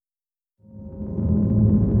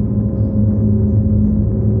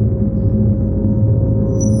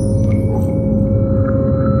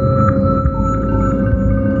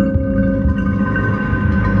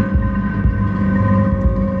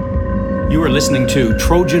listening to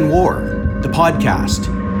Trojan War, the podcast,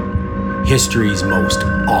 history's most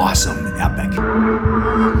awesome epic.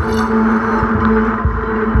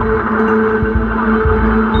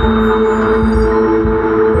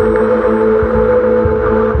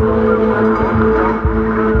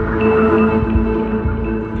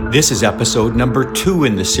 This is episode number 2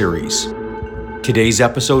 in the series. Today's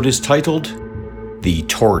episode is titled The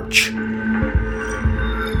Torch.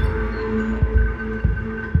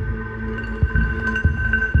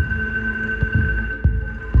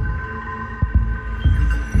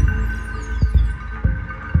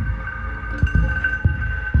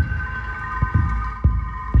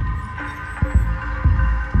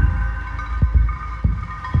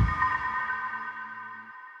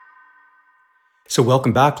 So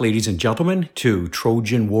welcome back, ladies and gentlemen, to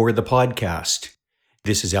Trojan War, the podcast.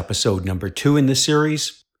 This is episode number 2 in the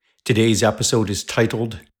series. Today's episode is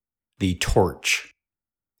titled The Torch.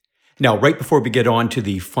 Now, right before we get on to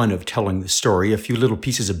the fun of telling the story, a few little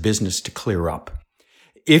pieces of business to clear up.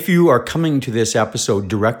 If you are coming to this episode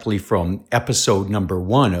directly from episode number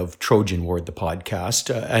 1 of Trojan War, the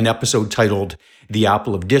podcast, an episode titled The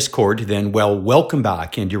Apple of Discord, then, well, welcome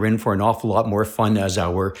back, and you're in for an awful lot more fun as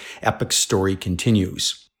our epic story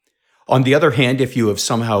continues. On the other hand, if you have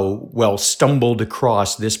somehow, stumbled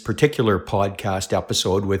across this particular podcast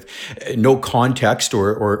episode with no context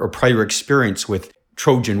or prior experience with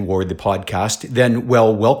Trojan War, the podcast, then,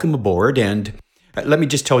 welcome aboard, and let me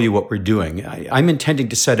just tell you what we're doing. I'm intending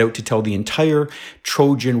to set out to tell the entire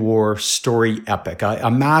Trojan War story epic,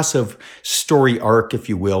 a massive story arc, if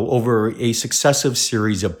you will, over a successive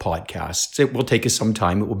series of podcasts. It will take us some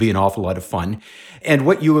time. It will be an awful lot of fun. And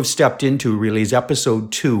what you have stepped into really is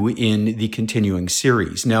episode 2 in the continuing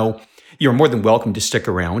series. Now, you're more than welcome to stick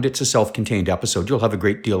around. It's a self-contained episode. You'll have a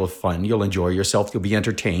great deal of fun. You'll enjoy yourself. You'll be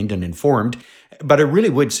entertained and informed. But I really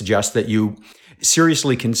would suggest that you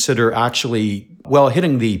seriously consider actually,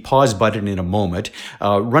 hitting the pause button in a moment,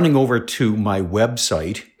 running over to my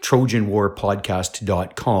website,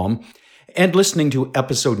 trojanwarpodcast.com, and listening to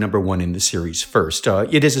episode number 1 in the series first.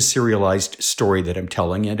 It is a serialized story that I'm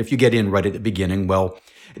telling, and if you get in right at the beginning,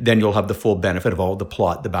 then you'll have the full benefit of all the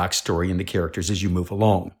plot, the backstory, and the characters as you move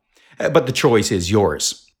along. But the choice is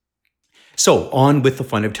yours. So, on with the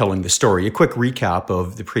fun of telling the story. A quick recap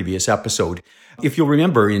of the previous episode. If you'll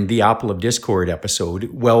remember in the Apple of Discord episode,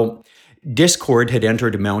 Discord had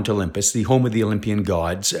entered Mount Olympus, the home of the Olympian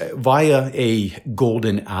gods, via a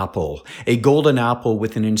golden apple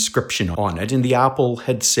with an inscription on it. And the apple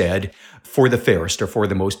had said, for the fairest, or for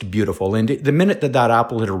the most beautiful. And the minute that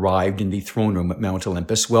apple had arrived in the throne room at Mount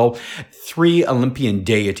Olympus, 3 Olympian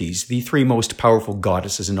deities, the 3 most powerful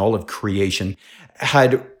goddesses in all of creation,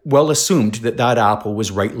 had assumed that apple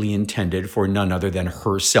was rightly intended for none other than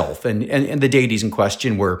herself. And the deities in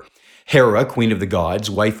question were Hera, queen of the gods,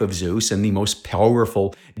 wife of Zeus, and the most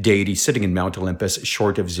powerful deity sitting in Mount Olympus,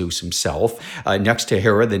 short of Zeus himself. Next to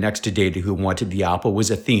Hera, the next deity who wanted the apple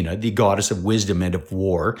was Athena, the goddess of wisdom and of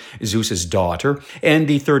war, Zeus's daughter. And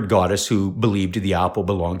the third goddess who believed the apple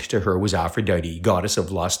belonged to her was Aphrodite, goddess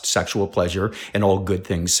of lust, sexual pleasure, and all good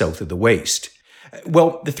things south of the waist.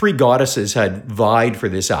 The 3 goddesses had vied for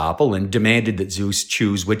this apple and demanded that Zeus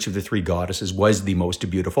choose which of the 3 goddesses was the most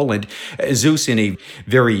beautiful. And Zeus, in a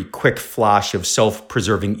very quick flash of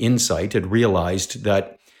self-preserving insight, had realized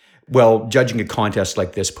that, judging a contest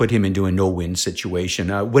like this put him into a no-win situation.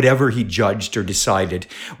 Whatever he judged or decided,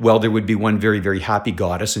 there would be 1 very, very happy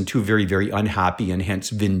goddess and 2 very, very unhappy and hence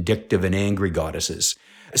vindictive and angry goddesses.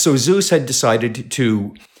 So Zeus had decided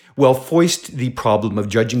to foist the problem of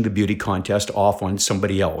judging the beauty contest off on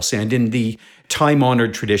somebody else. And in the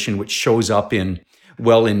time-honored tradition, which shows up in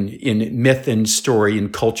myth and story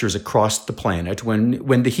and cultures across the planet,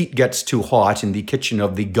 when the heat gets too hot in the kitchen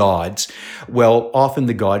of the gods, often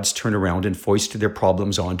the gods turn around and foist their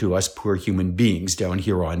problems onto us poor human beings down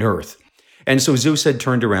here on Earth. And so Zeus had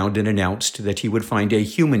turned around and announced that he would find a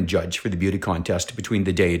human judge for the beauty contest between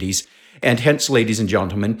the deities. And hence, ladies and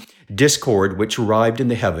gentlemen, Discord, which arrived in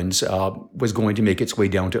the heavens, was going to make its way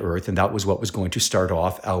down to Earth, and that was what was going to start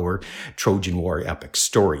off our Trojan War epic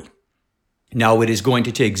story. Now, it is going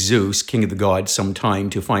to take Zeus, king of the gods, some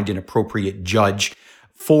time to find an appropriate judge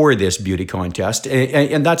for this beauty contest.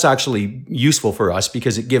 And that's actually useful for us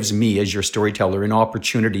because it gives me, as your storyteller, an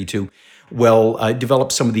opportunity to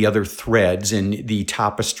develop some of the other threads in the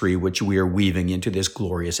tapestry which we are weaving into this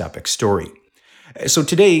glorious epic story. So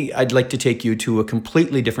today, I'd like to take you to a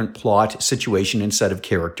completely different plot, situation, and set of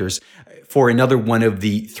characters for another one of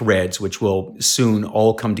the threads which will soon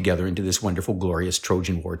all come together into this wonderful, glorious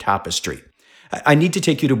Trojan War tapestry. I need to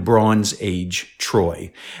take you to Bronze Age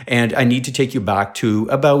Troy, and I need to take you back to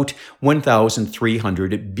about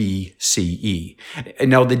 1300 BCE.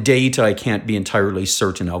 Now, the date I can't be entirely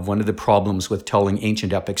certain of. One of the problems with telling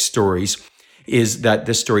ancient epic stories is that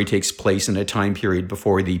this story takes place in a time period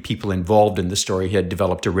before the people involved in the story had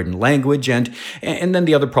developed a written language. And then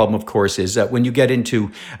the other problem, of course, is that when you get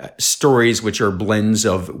into stories which are blends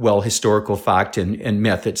of, well, historical fact and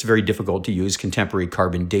myth, it's very difficult to use contemporary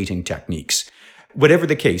carbon dating techniques. Whatever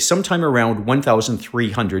the case, sometime around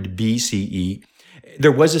 1300 BCE,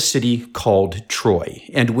 there was a city called Troy,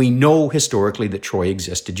 and we know historically that Troy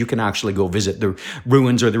existed. You can actually go visit the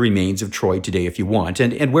ruins or the remains of Troy today if you want.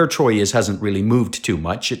 And where Troy is hasn't really moved too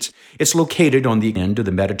much. It's located on the end of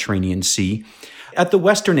the Mediterranean Sea, at the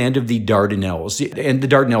western end of the Dardanelles. And the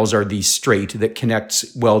Dardanelles are the strait that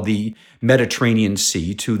connects, well, the Mediterranean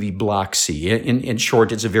Sea to the Black Sea. In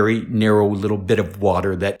short, it's a very narrow little bit of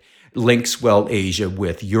water that links, well, Asia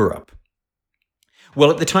with Europe. Well,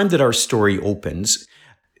 at the time that our story opens,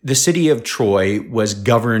 the city of Troy was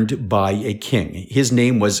governed by a king. His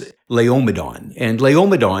name was Laomedon. And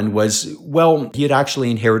Laomedon was, well, he had actually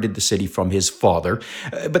inherited the city from his father.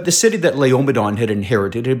 But the city that Laomedon had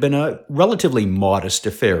inherited had been a relatively modest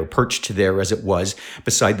affair, perched there as it was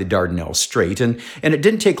beside the Dardanelles Strait. And it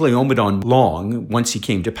didn't take Laomedon long, once he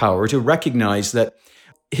came to power, to recognize that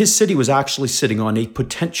his city was actually sitting on a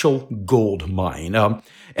potential gold mine.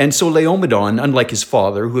 And so Laomedon, unlike his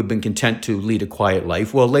father, who had been content to lead a quiet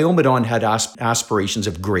life, well, Laomedon had aspirations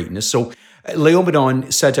of greatness. So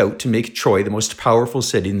Laomedon set out to make Troy the most powerful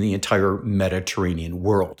city in the entire Mediterranean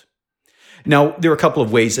world. Now, there are a couple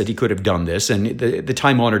of ways that he could have done this, and the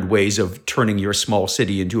time-honored ways of turning your small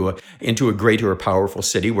city into a greater or powerful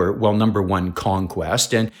city were, well, number one,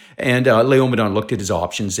 conquest, and Laomedon looked at his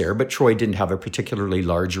options there, but Troy didn't have a particularly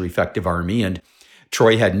large or effective army, and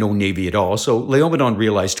Troy had no navy at all, so Laomedon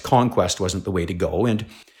realized conquest wasn't the way to go, and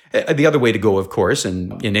the other way to go, of course,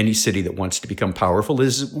 and in any city that wants to become powerful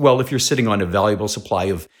is, well, if you're sitting on a valuable supply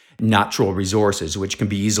of natural resources, which can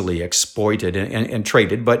be easily exploited and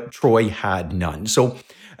traded, but Troy had none. So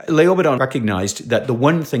Laomedon recognized that the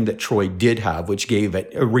one thing that Troy did have, which gave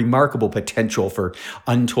it a remarkable potential for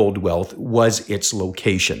untold wealth, was its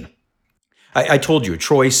location. I told you,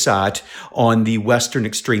 Troy sat on the western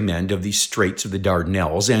extreme end of the Straits of the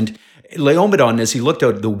Dardanelles, and Laomedon, as he looked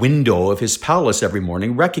out the window of his palace every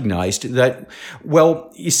morning, recognized that,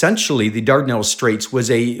 well, essentially the Dardanelles Straits was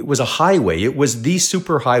a highway. It was the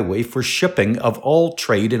superhighway for shipping of all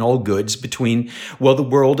trade and all goods between, well, the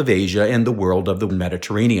world of Asia and the world of the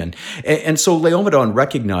Mediterranean. And so Laomedon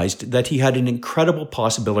recognized that he had an incredible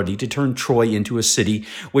possibility to turn Troy into a city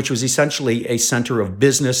which was essentially a center of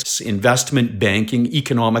business, investment, banking,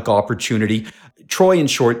 economic opportunity. Troy, in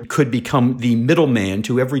short, could become the middleman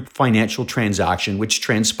to every financial transaction which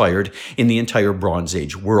transpired in the entire Bronze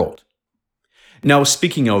Age world. Now,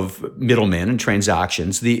 speaking of middlemen and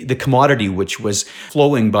transactions, the commodity which was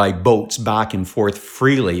flowing by boats back and forth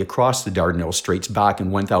freely across the Dardanelles Straits back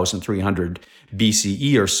in 1300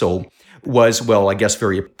 BCE or so was, well, I guess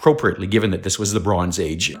very appropriately, given that this was the Bronze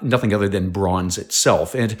Age, nothing other than bronze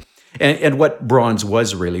itself. And what bronze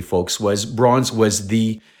was really, folks, was bronze was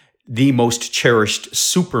the most cherished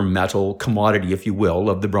super metal commodity, if you will,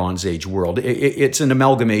 of the Bronze Age world. It's an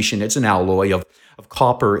amalgamation, it's an alloy of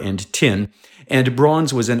copper and tin. And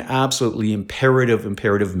bronze was an absolutely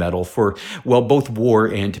imperative metal for, well, both war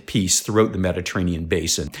and peace throughout the Mediterranean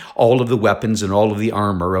basin. All of the weapons and all of the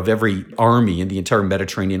armor of every army in the entire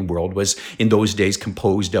Mediterranean world was in those days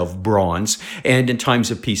composed of bronze. And in times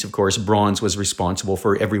of peace, of course, bronze was responsible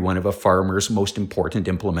for every one of a farmer's most important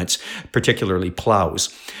implements, particularly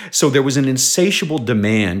plows. So there was an insatiable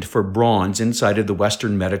demand for bronze inside of the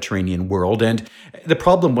Western Mediterranean world. And the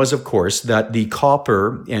problem was, of course, that the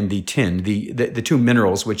copper and the tin, the two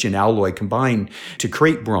minerals which in alloy combine to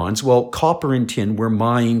create bronze, well, copper and tin were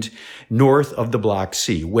mined north of the Black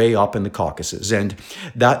Sea, way up in the Caucasus. And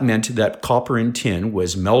that meant that copper and tin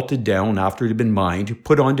was melted down after it had been mined,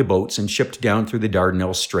 put onto boats, and shipped down through the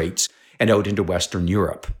Dardanelles Straits and out into Western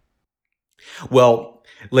Europe. Well,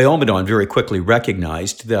 Laomedon very quickly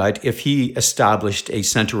recognized that if he established a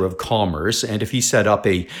center of commerce and if he set up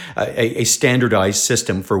a standardized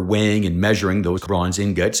system for weighing and measuring those bronze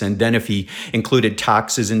ingots, and then if he included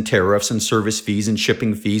taxes and tariffs and service fees and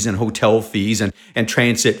shipping fees and hotel fees and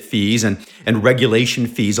transit fees and regulation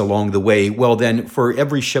fees along the way, well, then for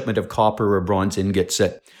every shipment of copper or bronze ingots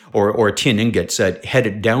or tin ingots that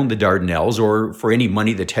headed down the Dardanelles, or for any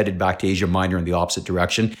money that headed back to Asia Minor in the opposite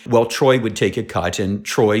direction, well, Troy would take a cut, and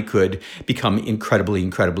Troy could become incredibly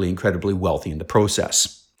wealthy in the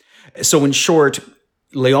process. So in short,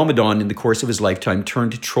 Laomedon, in the course of his lifetime,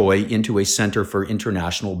 turned Troy into a center for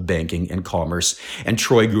international banking and commerce, and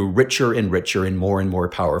Troy grew richer and more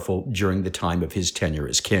powerful during the time of his tenure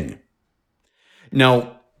as king.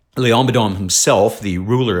 Now, Laomedon himself, the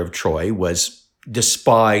ruler of Troy, was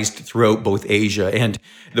despised throughout both Asia and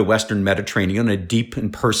the Western Mediterranean on a deep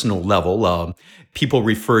and personal level. People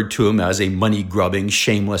referred to him as a money-grubbing,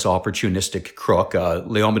 shameless, opportunistic crook.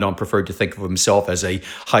 Laomedon preferred to think of himself as a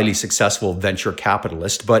highly successful venture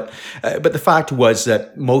capitalist, but the fact was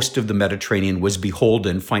that most of the Mediterranean was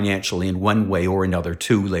beholden financially in one way or another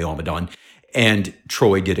to Laomedon, and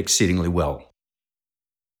Troy did exceedingly well.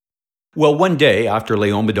 Well, one day after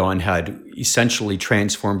Laomedon had essentially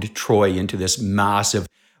transformed Troy into this massive,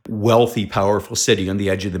 wealthy, powerful city on the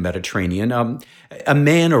edge of the Mediterranean, a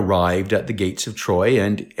man arrived at the gates of Troy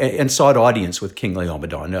and sought audience with King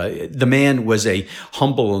Laomedon. The man was a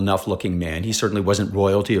humble enough looking man. He certainly wasn't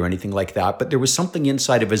royalty or anything like that, but there was something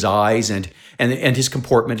inside of his eyes and his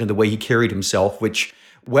comportment and the way he carried himself, which,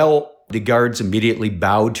 well, the guards immediately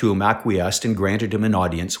bowed to him, acquiesced, and granted him an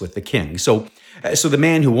audience with the king. So the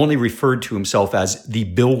man who only referred to himself as the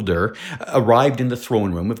builder arrived in the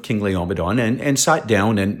throne room of King Laomedon and sat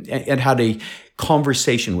down and had a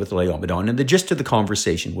conversation with Laomedon. And the gist of the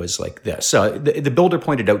conversation was like this. The builder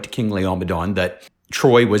pointed out to King Laomedon that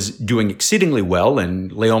Troy was doing exceedingly well,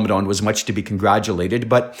 and Laomedon was much to be congratulated,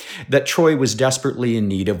 but that Troy was desperately in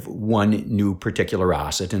need of one new particular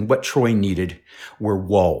asset, and what Troy needed were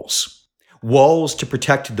walls. Walls to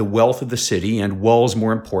protect the wealth of the city, and walls,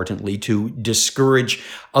 more importantly, to discourage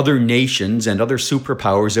other nations and other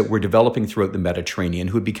superpowers that were developing throughout the Mediterranean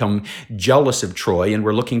who had become jealous of Troy and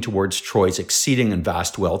were looking towards Troy's exceeding and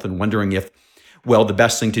vast wealth and wondering if, well, the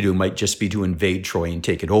best thing to do might just be to invade Troy and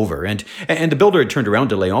take it over. And the builder had turned around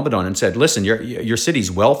to Laomedon and said, listen, your city's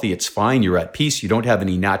wealthy, it's fine, you're at peace, you don't have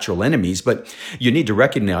any natural enemies, but you need to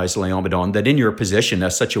recognize, Laomedon, that in your position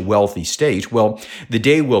as such a wealthy state, well, the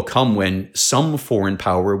day will come when some foreign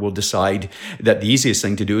power will decide that the easiest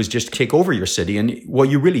thing to do is just take over your city, and, well,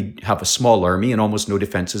 you really have a small army and almost no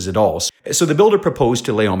defenses at all. So the builder proposed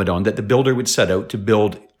to Laomedon that the builder would set out to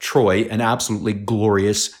build Troy an absolutely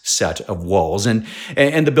glorious set of walls. And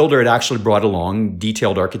the builder had actually brought along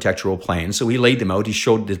detailed architectural plans. So he laid them out. He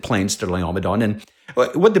showed the plans to Laomedon. And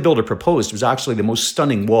what the builder proposed was actually the most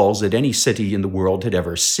stunning walls that any city in the world had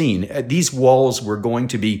ever seen. These walls were going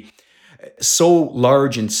to be so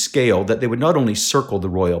large in scale that they would not only circle the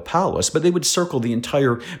royal palace, but they would circle the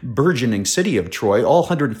entire burgeoning city of Troy. All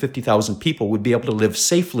 150,000 people would be able to live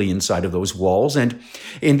safely inside of those walls. And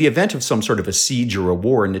in the event of some sort of a siege or a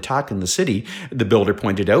war, an attack in the city, the builder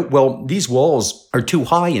pointed out, well, these walls are too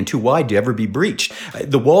high and too wide to ever be breached.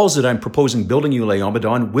 The walls that I'm proposing building you,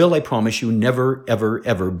 Laomedon, will, I promise you, never, ever,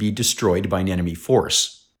 ever be destroyed by an enemy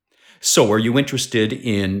force. So are you interested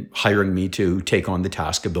in hiring me to take on the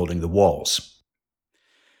task of building the walls?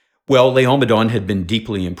 Well, Laomedon had been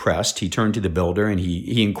deeply impressed. He turned to the builder and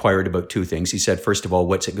he inquired about two things. He said, first of all,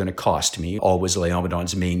 what's it going to cost me? Always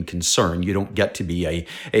Laomedon's main concern. You don't get to be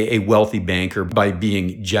a wealthy banker by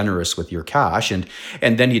being generous with your cash. And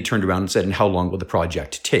then he turned around and said, and how long will the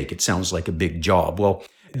project take? It sounds like a big job. Well,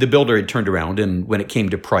 the builder had turned around, and when it came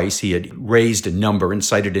to price, he had raised a number and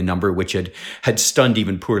cited a number which had stunned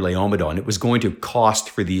even poor Laomedon. It was going to cost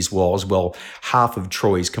for these walls, well, half of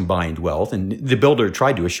Troy's combined wealth. And the builder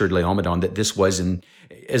tried to assure Laomedon that this was,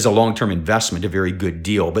 as a long-term investment, a very good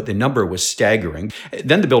deal, but the number was staggering.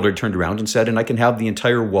 Then the builder turned around and said, and I can have the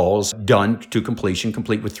entire walls done to completion,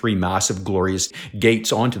 complete with 3 massive, glorious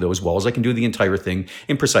gates onto those walls. I can do the entire thing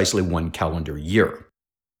in precisely 1 calendar year.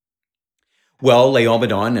 Well,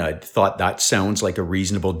 Laomedon thought that sounds like a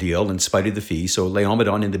reasonable deal in spite of the fee. So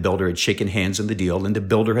Laomedon and the builder had shaken hands on the deal, and the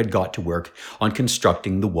builder had got to work on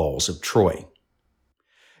constructing the walls of Troy.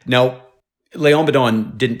 Now,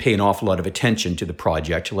 Laomedon didn't pay an awful lot of attention to the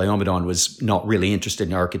project. Laomedon was not really interested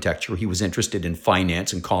in architecture. He was interested in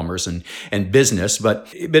finance and commerce and business. But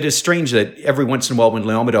it's strange that every once in a while when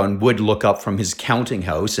Laomedon would look up from his counting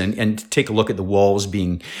house and take a look at the walls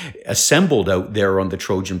being assembled out there on the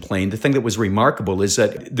Trojan plain, the thing that was remarkable is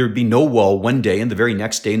that there'd be no wall one day, and the very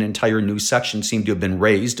next day an entire new section seemed to have been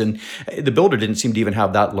raised. And the builder didn't seem to even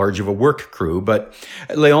have that large of a work crew. But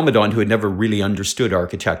Laomedon, who had never really understood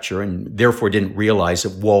architecture and therefore didn't realize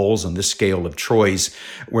that walls on the scale of Troy's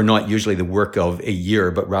were not usually the work of a year,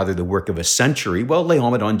 but rather the work of a century, well,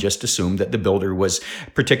 Laomedon just assumed that the builder was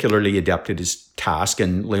particularly adept at his task,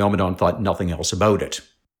 and Laomedon thought nothing else about it.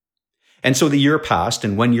 And so the year passed,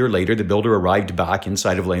 and 1 year later, the builder arrived back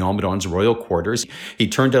inside of Laomedon's royal quarters. He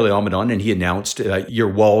turned to Laomedon and he announced, "Your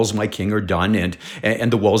walls, my king, are done,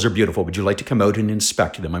 and the walls are beautiful. Would you like to come out and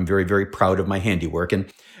inspect them? I'm very, very proud of my handiwork." And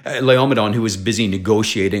Laomedon, who was busy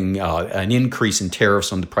negotiating an increase in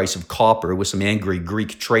tariffs on the price of copper with some angry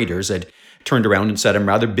Greek traders, had turned around and said, "I'm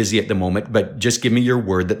rather busy at the moment, but just give me your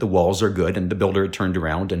word that the walls are good." And the builder turned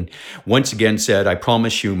around and once again said, "I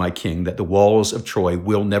promise you, my king, that the walls of Troy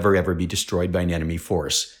will never, ever be destroyed by an enemy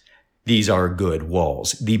force. These are good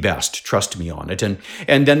walls, the best. Trust me on it."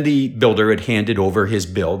 And then the builder had handed over his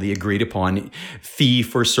bill, the agreed upon fee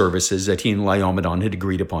for services that he and Laomedon had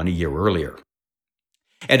agreed upon a year earlier.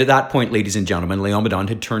 And at that point, ladies and gentlemen, Laomedon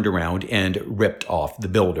had turned around and ripped off the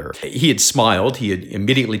builder. He had smiled. He had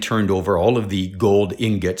immediately turned over all of the gold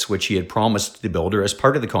ingots, which he had promised the builder as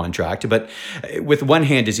part of the contract. But with one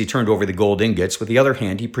hand, as he turned over the gold ingots, with the other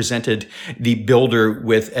hand, he presented the builder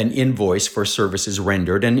with an invoice for services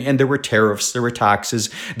rendered. And there were tariffs, there were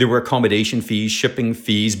taxes, there were accommodation fees, shipping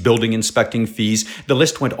fees, building inspecting fees. The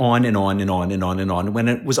list went on and on and on and on and on. When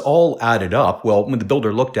it was all added up, well, when the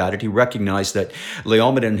builder looked at it, he recognized that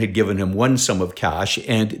Laomedon had given him one sum of cash,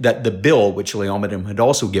 and that the bill, which Laomedon had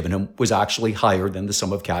also given him, was actually higher than the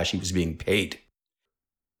sum of cash he was being paid.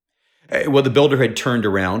 Well, the builder had turned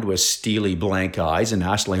around with steely blank eyes and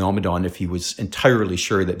asked Laomedon if he was entirely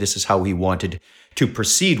sure that this is how he wanted to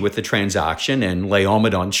proceed with the transaction. And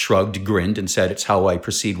Laomedon shrugged, grinned, and said, "It's how I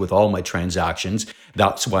proceed with all my transactions.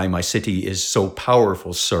 That's why my city is so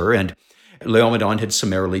powerful, sir." And Laomedon had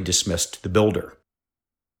summarily dismissed the builder.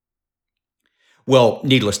 Well,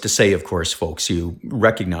 needless to say, of course, folks, you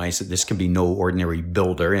recognize that this can be no ordinary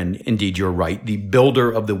builder. And indeed, you're right. The builder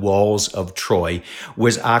of the walls of Troy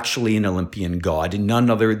was actually an Olympian god, none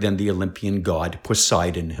other than the Olympian god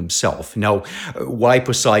Poseidon himself. Now, why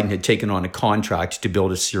Poseidon had taken on a contract to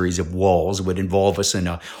build a series of walls would involve us in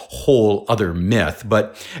a whole other myth.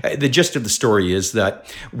 But the gist of the story is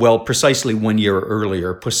that, well, precisely 1 year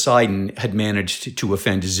earlier, Poseidon had managed to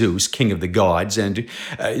offend Zeus, king of the gods. And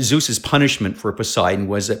Zeus's punishment for Poseidon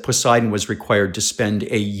was that Poseidon was required to spend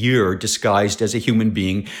a year disguised as a human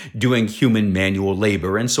being doing human manual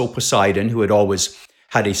labor. And so Poseidon, who had always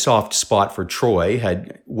had a soft spot for Troy,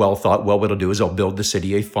 had thought, well, what I'll do is I'll build the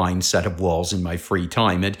city a fine set of walls in my free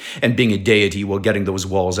time. And being a deity, well, getting those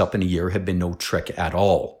walls up in a year had been no trick at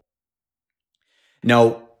all.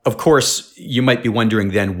 Now, of course, you might be wondering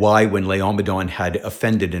then why, when Laomedon had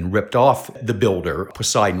offended and ripped off the builder,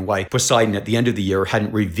 Poseidon, why Poseidon at the end of the year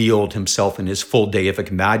hadn't revealed himself in his full deific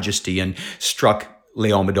majesty and struck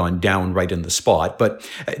Laomedon down right in the spot. But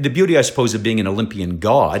the beauty, I suppose, of being an Olympian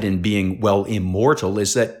god and being, well, immortal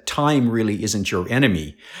is that time really isn't your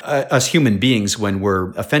enemy. Us human beings, when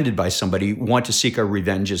we're offended by somebody, want to seek our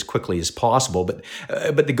revenge as quickly as possible.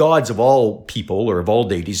 But the gods of all people or of all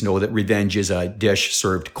deities know that revenge is a dish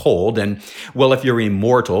served cold. And, well, if you're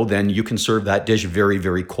immortal, then you can serve that dish very,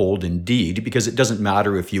 very cold indeed, because it doesn't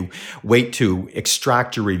matter if you wait to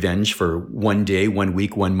extract your revenge for 1 day, 1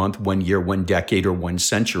 week, 1 month, 1 year, 1 decade, or 1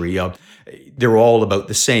 century. They're all about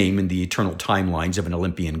the same in the eternal timelines of an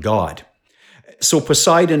Olympian god. So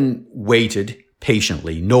Poseidon waited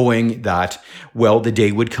patiently, knowing that, well, the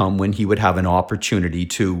day would come when he would have an opportunity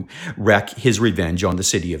to wreak his revenge on the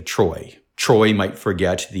city of Troy. Troy might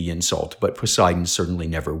forget the insult, but Poseidon certainly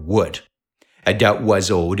never would. A debt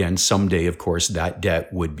was owed, and someday, of course, that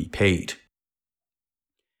debt would be paid.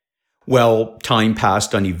 Well, time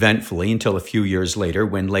passed uneventfully until a few years later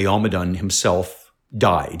when Laomedon himself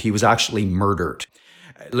died. He was actually murdered.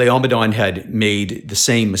 Laomedon had made the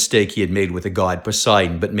same mistake he had made with the god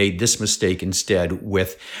Poseidon, but made this mistake instead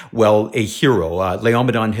with, well, a hero.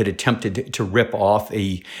 Laomedon had attempted to rip off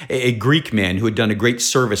a Greek man who had done a great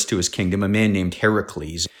service to his kingdom, a man named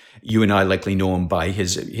Heracles. You and I likely know him by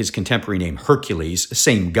his contemporary name, Hercules,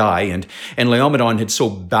 same guy. And Laomedon had so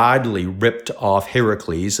badly ripped off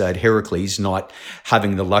Heracles that Heracles, not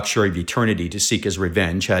having the luxury of eternity to seek his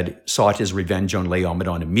revenge, had sought his revenge on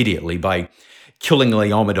Laomedon immediately by killing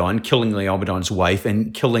Laomedon, killing Laomedon's wife,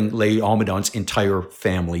 and killing Laomedon's entire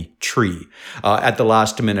family tree. At the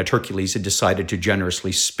last minute, Hercules had decided to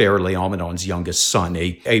generously spare Laomedon's youngest son,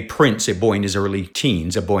 a prince, a boy in his early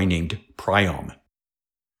teens, a boy named Priam.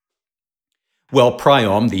 Well,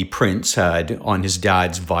 Priam, the prince, had, on his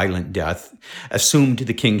dad's violent death, assumed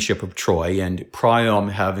the kingship of Troy, and Priam,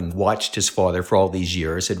 having watched his father for all these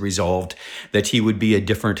years, had resolved that he would be a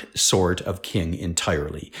different sort of king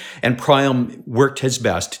entirely. And Priam worked his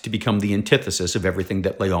best to become the antithesis of everything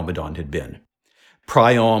that Laomedon had been.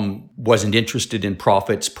 Priam wasn't interested in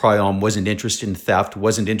profits. Priam wasn't interested in theft,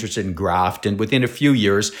 wasn't interested in graft. And within a few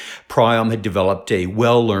years, Priam had developed a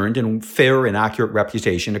well-learned and fair and accurate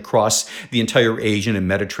reputation across the entire Asian and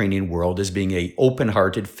Mediterranean world as being a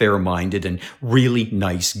open-hearted, fair-minded, and really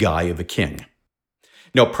nice guy of a king.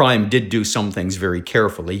 Now, Priam did do some things very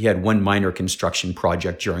carefully. He had one minor construction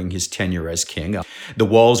project during his tenure as king. The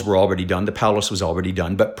walls were already done, the palace was already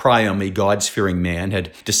done, but Priam, a gods-fearing man,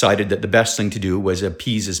 had decided that the best thing to do was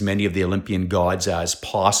appease as many of the Olympian gods as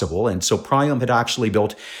possible. And so Priam had actually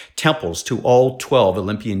built temples to all 12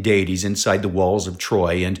 Olympian deities inside the walls of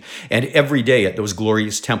Troy. And every day at those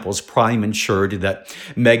glorious temples, Priam ensured that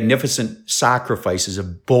magnificent sacrifices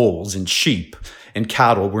of bulls and sheep and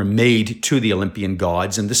cattle were made to the Olympian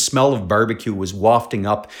gods, and the smell of barbecue was wafting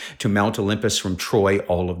up to Mount Olympus from Troy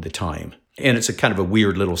all of the time. And it's a kind of a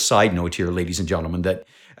weird little side note here, ladies and gentlemen, that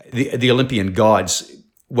the Olympian gods,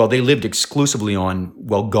 well, they lived exclusively on,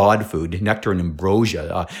 well, god food, nectar and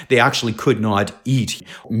ambrosia. They actually could not eat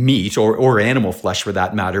meat or animal flesh for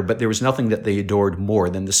that matter, but there was nothing that they adored more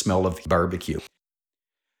than the smell of barbecue.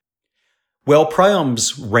 Well,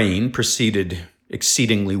 Priam's reign proceeded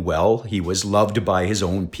exceedingly well. He was loved by his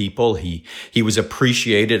own people. He was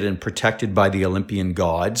appreciated and protected by the Olympian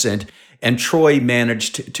gods, and Troy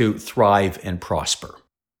managed to thrive and prosper.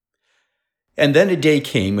 And then a day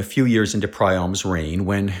came a few years into Priam's reign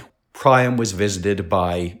when Priam was visited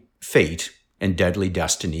by fate and deadly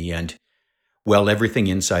destiny, and, well, everything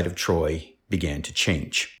inside of Troy began to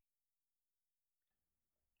change.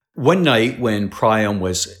 One night when Priam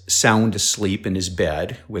was sound asleep in his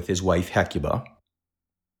bed with his wife Hecuba,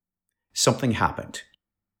 something happened.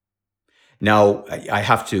 Now, I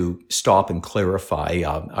have to stop and clarify.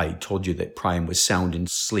 I told you that Priam was sound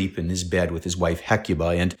asleep in his bed with his wife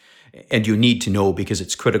Hecuba, and you need to know, because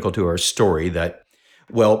it's critical to our story, that,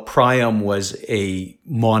 well, Priam was a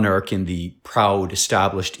monarch in the proud,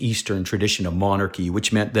 established Eastern tradition of monarchy,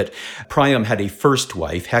 which meant that Priam had a first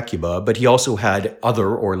wife, Hecuba, but he also had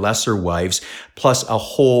other or lesser wives, plus a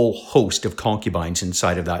whole host of concubines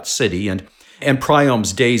inside of that city. And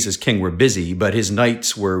Priam's days as king were busy, but his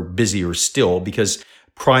nights were busier still, because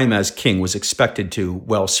Priam as king was expected to,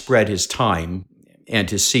 well, spread his time and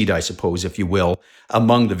his seed, I suppose, if you will,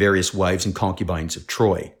 among the various wives and concubines of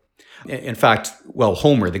Troy. In fact, well,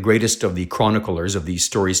 Homer, the greatest of the chroniclers of these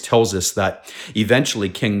stories, tells us that eventually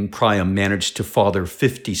King Priam managed to father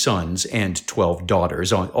 50 sons and 12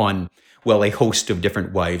 daughters on well, a host of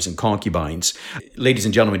different wives and concubines. Ladies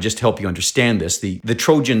and gentlemen, just to help you understand this, the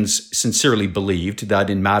Trojans sincerely believed that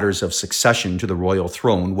in matters of succession to the royal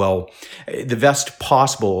throne, well, the best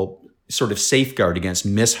possible sort of safeguard against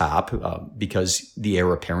mishap, because the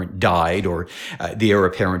heir apparent died or the heir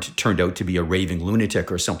apparent turned out to be a raving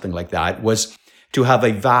lunatic or something like that, was to have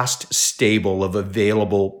a vast stable of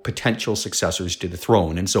available potential successors to the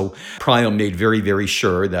throne. And so Priam made very, very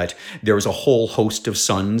sure that there was a whole host of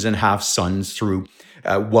sons and half-sons through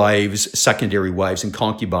wives, secondary wives, and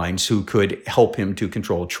concubines who could help him to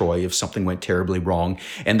control Troy if something went terribly wrong,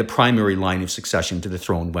 and the primary line of succession to the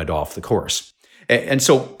throne went off the course. And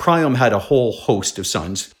so Priam had a whole host of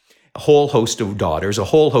sons, a whole host of daughters, a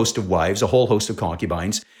whole host of wives, a whole host of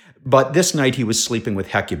concubines. But this night he was sleeping with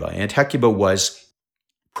Hecuba, and Hecuba was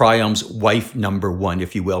Priam's wife number one,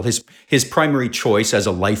 if you will, his primary choice as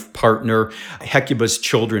a life partner. Hecuba's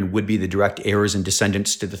children would be the direct heirs and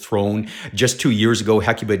descendants to the throne. Just 2 years ago,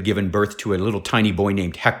 Hecuba had given birth to a little tiny boy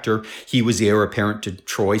named Hector. He was the heir apparent to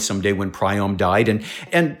Troy someday when Priam died.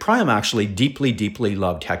 And Priam actually deeply, deeply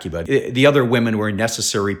loved Hecuba. The other women were a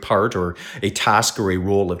necessary part or a task or a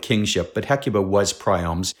role of kingship, but Hecuba was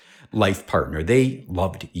Priam's life partner. They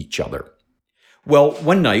loved each other. Well,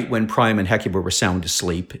 one night when Priam and Hecuba were sound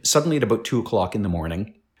asleep, suddenly at about 2 o'clock in the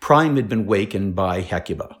morning, Priam had been wakened by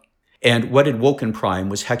Hecuba. And what had woken Priam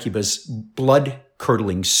was Hecuba's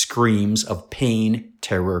blood-curdling screams of pain,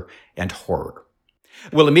 terror, and horror.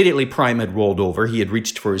 Well, immediately Priam had rolled over. He had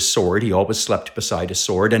reached for his sword. He always slept beside a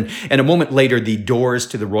sword. And a moment later, the doors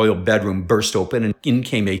to the royal bedroom burst open, and in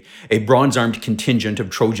came a bronze-armed contingent of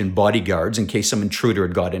Trojan bodyguards in case some intruder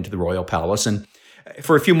had got into the royal palace. And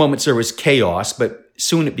for a few moments, there was chaos, but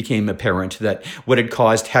soon it became apparent that what had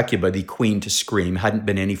caused Hecuba, the queen, to scream hadn't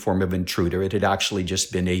been any form of intruder. It had actually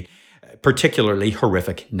just been a particularly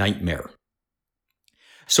horrific nightmare.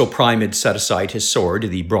 So Priam had set aside his sword.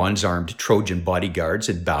 The bronze-armed Trojan bodyguards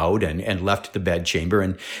had bowed and left the bedchamber.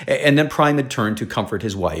 And then Priam had turned to comfort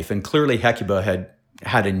his wife. And clearly Hecuba had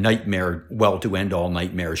had a nightmare, well, to end all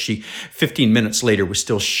nightmares. She, 15 minutes later, was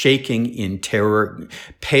still shaking in terror,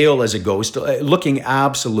 pale as a ghost, looking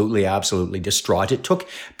absolutely distraught. It took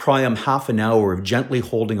Priam half an hour of gently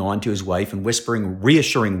holding on to his wife and whispering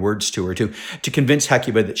reassuring words to her to convince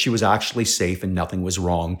Hecuba that she was actually safe and nothing was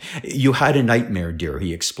wrong. "You had a nightmare, dear,"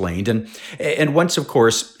 he explained. And once, of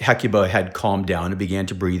course, Hecuba had calmed down and began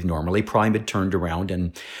to breathe normally, Priam had turned around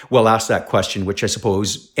and, well, asked that question, which I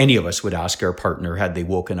suppose any of us would ask our partner had they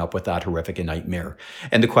woken up with that horrific a nightmare.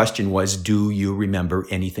 And the question was, do you remember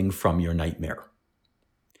anything from your nightmare?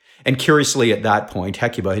 And curiously, at that point,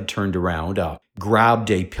 Hecuba had turned around,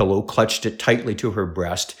 grabbed a pillow, clutched it tightly to her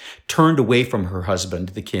breast, turned away from her husband,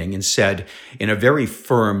 the king, and said in a very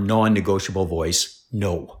firm, non-negotiable voice,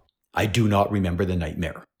 "No, I do not remember the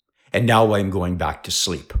nightmare. And now I am going back to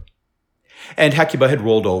sleep." And Hecuba had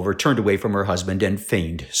rolled over, turned away from her husband, and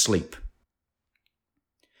feigned sleep.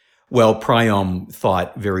 Well, Priam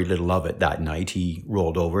thought very little of it that night. He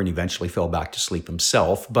rolled over and eventually fell back to sleep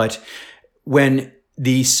himself. But when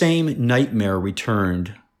the same nightmare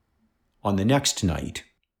returned on the next night,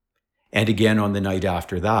 and again on the night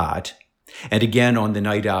after that, and again on the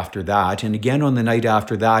night after that, and again on the night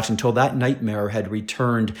after that, until that nightmare had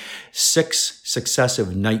returned 6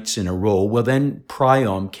 successive nights in a row, well, then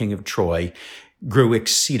Priam, king of Troy, grew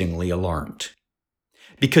exceedingly alarmed.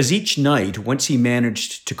 Because each night, once he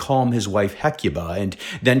managed to calm his wife Hecuba and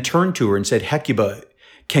then turned to her and said, "Hecuba,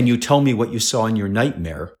 can you tell me what you saw in your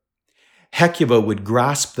nightmare?" Hecuba would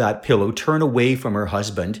grasp that pillow, turn away from her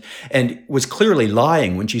husband, and was clearly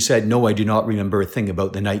lying when she said, "No, I do not remember a thing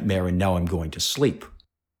about the nightmare, and now I'm going to sleep."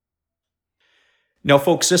 Now,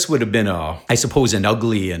 folks, this would have been, I suppose, an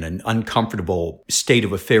ugly and an uncomfortable state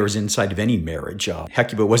of affairs inside of any marriage.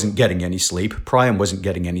 Hecuba wasn't getting any sleep. Priam wasn't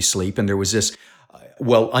getting any sleep. And there was this,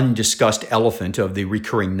 undiscussed elephant of the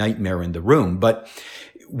recurring nightmare in the room. But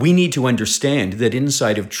we need to understand that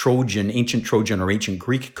inside of ancient Trojan or ancient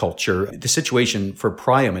Greek culture, the situation for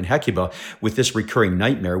Priam and Hecuba with this recurring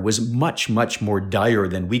nightmare was much more dire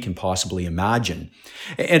than we can possibly imagine.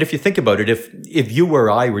 And if you think about it, if you or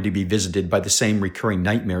I were to be visited by the same recurring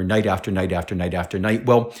nightmare night after night after night after night,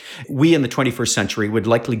 well, we in the 21st century would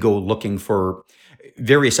likely go looking for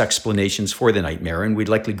various explanations for the nightmare, and we'd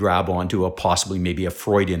likely grab onto maybe a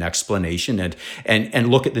Freudian explanation and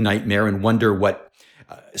look at the nightmare and wonder what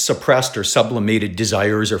suppressed or sublimated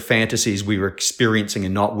desires or fantasies we were experiencing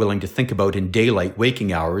and not willing to think about in daylight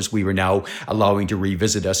waking hours, we were now allowing to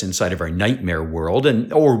revisit us inside of our nightmare world.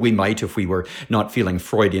 Or we might, if we were not feeling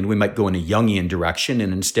Freudian, we might go in a Jungian direction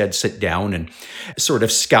and instead sit down and sort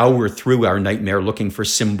of scour through our nightmare looking for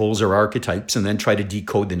symbols or archetypes and then try to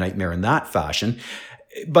decode the nightmare in that fashion.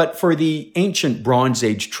 But for the ancient Bronze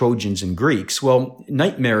Age Trojans and Greeks, well,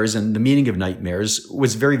 nightmares and the meaning of nightmares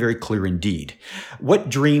was very clear indeed. What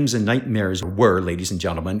dreams and nightmares were, ladies and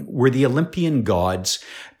gentlemen, were the Olympian gods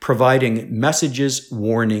providing messages,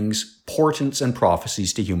 warnings, portents, and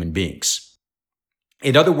prophecies to human beings.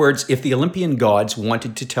 In other words, if the Olympian gods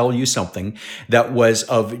wanted to tell you something that was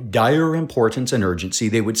of dire importance and urgency,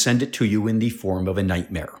 they would send it to you in the form of a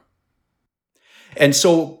nightmare. And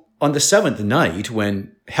so, on the 7th night,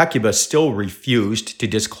 when Hecuba still refused to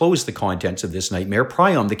disclose the contents of this nightmare,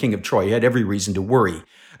 Priam, the king of Troy, had every reason to worry.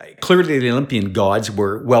 Clearly, the Olympian gods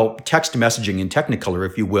were, text messaging in Technicolor,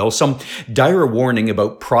 if you will, some dire warning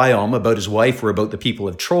about Priam, about his wife, or about the people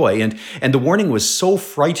of Troy. And the warning was so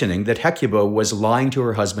frightening that Hecuba was lying to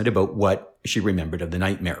her husband about what she remembered of the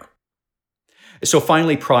nightmare. So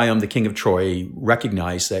finally, Priam, the king of Troy,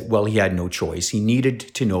 recognized that, he had no choice. He needed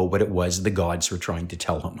to know what it was the gods were trying to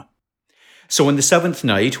tell him. So on the 7th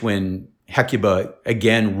night, when Hecuba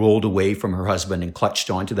again rolled away from her husband and clutched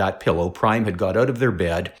onto that pillow, Priam had got out of their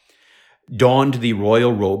bed, donned the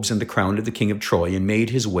royal robes and the crown of the king of Troy, and made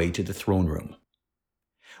his way to the throne room.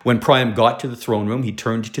 When Priam got to the throne room, he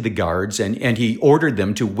turned to the guards and he ordered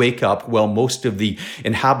them to wake up, most of the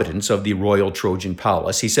inhabitants of the royal Trojan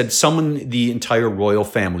palace. He said, "Summon the entire royal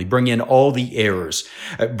family, bring in all the heirs,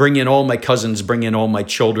 bring in all my cousins, bring in all my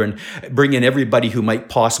children, bring in everybody who might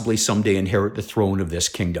possibly someday inherit the throne of this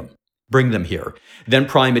kingdom. Bring them here." Then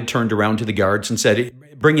Priam had turned around to the guards and said,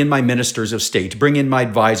 "Bring in my ministers of state, bring in my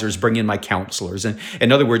advisors, bring in my counselors." And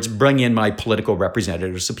in other words, bring in my political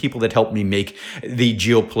representatives, the people that help me make the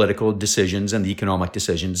geopolitical decisions and the economic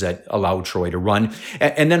decisions that allow Troy to run.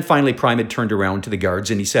 And then finally, Priam had turned around to the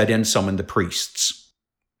guards and he said, "And summon the priests."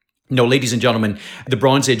 No, ladies and gentlemen, the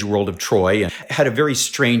Bronze Age world of Troy had a very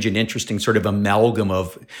strange and interesting sort of amalgam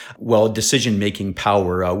of, decision-making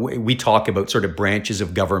power. We talk about sort of branches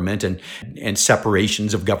of government and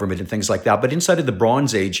separations of government and things like that. But inside of the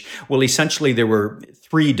Bronze Age, essentially there were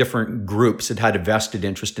three different groups that had a vested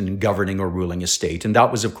interest in governing or ruling a state. And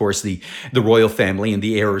that was, of course, the royal family and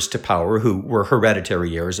the heirs to power, who were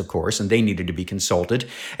hereditary heirs, of course, and they needed to be consulted.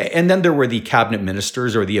 And then there were the cabinet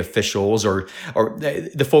ministers or the officials or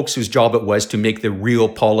the folks whose job it was to make the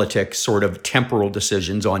realpolitik sort of temporal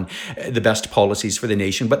decisions on the best policies for the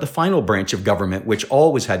nation. But the final branch of government, which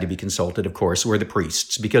always had to be consulted, of course, were the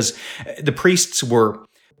priests, because the priests were,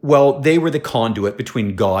 well, they were the conduit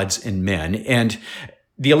between gods and men. And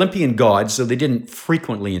the Olympian gods, though they didn't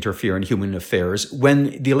frequently interfere in human affairs,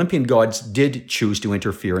 when the Olympian gods did choose to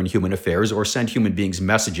interfere in human affairs or send human beings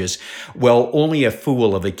messages, well, only a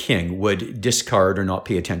fool of a king would discard or not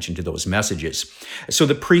pay attention to those messages. So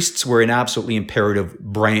the priests were an absolutely imperative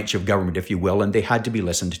branch of government, if you will, and they had to be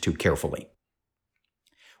listened to carefully.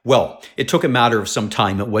 Well, it took a matter of some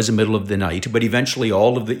time. It was the middle of the night, but eventually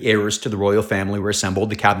all of the heirs to the royal family were assembled,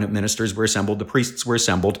 the cabinet ministers were assembled, the priests were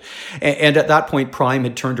assembled, and at that point, Priam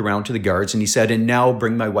had turned around to the guards and he said, "And now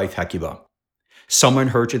bring my wife Hecuba. Summon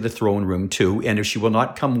her to the throne room too, and if she will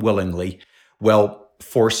not come willingly, well,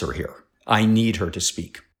 force her here. I need her to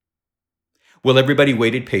speak." Well, everybody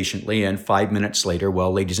waited patiently, and 5 minutes later,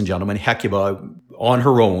 well, ladies and gentlemen, Hecuba, on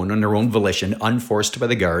her own volition, unforced by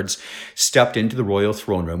the guards, stepped into the royal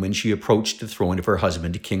throne room, and she approached the throne of her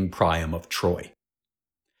husband, King Priam of Troy.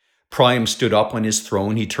 Priam stood up on his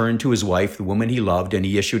throne, he turned to his wife, the woman he loved, and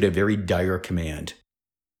he issued a very dire command.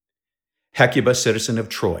 "Hecuba, citizen of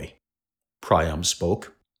Troy," Priam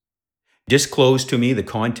spoke, "disclose to me the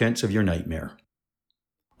contents of your nightmare,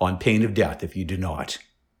 on pain of death if you do not.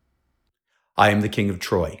 I am the king of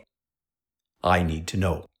Troy. I need to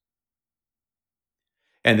know."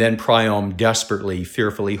 And then Priam desperately,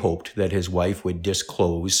 fearfully hoped that his wife would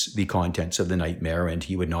disclose the contents of the nightmare and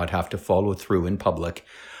he would not have to follow through in public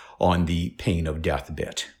on the pain of death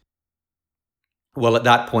bit. Well, at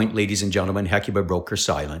that point, ladies and gentlemen, Hecuba broke her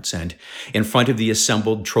silence, and in front of the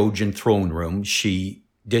assembled Trojan throne room, she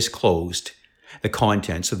disclosed the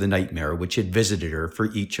contents of the nightmare which had visited her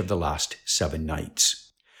for each of the last 7 nights.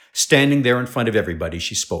 Standing there in front of everybody,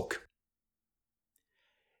 she spoke.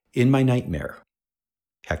 "In my nightmare,"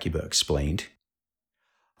 Hecuba explained,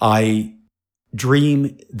 "I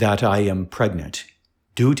dream that I am pregnant,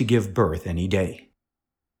 due to give birth any day."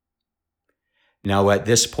 Now, at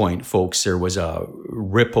this point, folks, there was a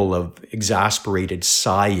ripple of exasperated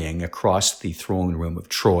sighing across the throne room of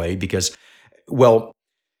Troy because, well,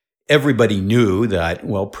 everybody knew that,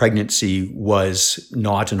 well, pregnancy was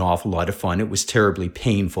not an awful lot of fun. It was terribly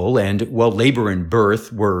painful. And, well, labor and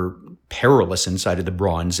birth were perilous inside of the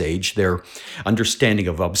Bronze Age. Their understanding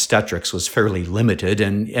of obstetrics was fairly limited.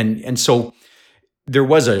 And so there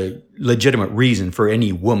was a legitimate reason for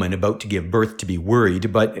any woman about to give birth to be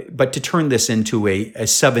worried, but to turn this into a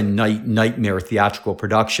 7-night nightmare theatrical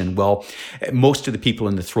production, well, most of the people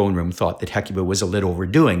in the throne room thought that Hecuba was a little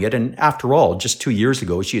overdoing it. And after all, just 2 years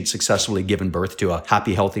ago, she had successfully given birth to a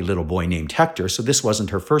happy, healthy little boy named Hector, so this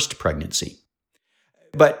wasn't her first pregnancy.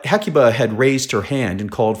 But Hecuba had raised her hand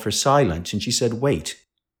and called for silence, and she said, "Wait.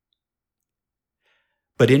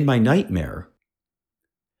 But in my nightmare,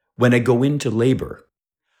 when I go into labor,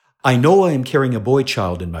 I know I am carrying a boy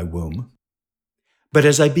child in my womb, but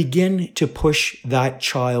as I begin to push that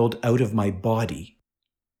child out of my body,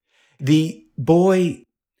 the boy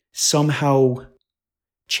somehow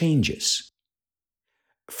changes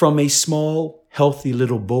from a small, healthy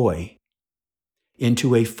little boy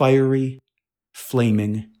into a fiery,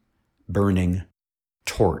 flaming, burning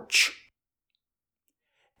torch.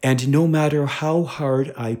 And no matter how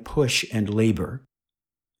hard I push and labor,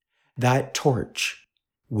 that torch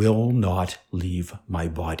will not leave my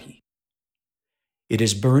body. It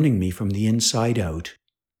is burning me from the inside out,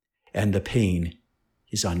 and the pain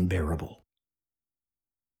is unbearable."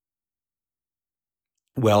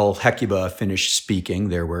 Well, Hecuba finished speaking.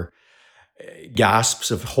 There were gasps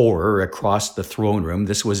of horror across the throne room.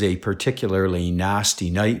 This was a particularly nasty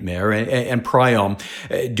nightmare, and Priam,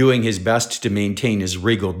 doing his best to maintain his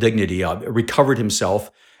regal dignity, recovered himself,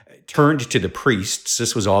 turned to the priests.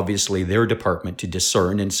 This was obviously their department to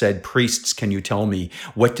discern, and said, "Priests, can you tell me,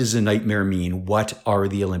 what does the nightmare mean? What are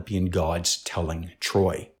the Olympian gods telling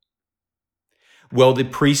Troy?" Well, the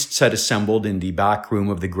priests had assembled in the back room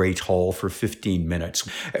of the great hall for 15 minutes.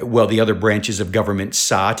 Well, the other branches of government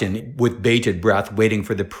sat and with bated breath waiting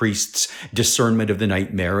for the priest's discernment of the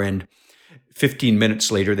nightmare. And 15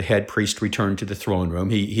 minutes later, the head priest returned to the throne room.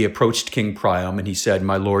 He approached King Priam and he said,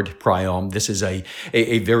 "My lord Priam, this is a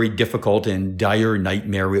very difficult and dire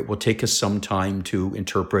nightmare. It will take us some time to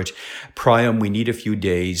interpret. Priam, we need a few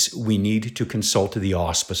days. We need to consult the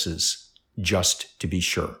auspices, just to be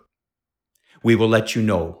sure. We will let you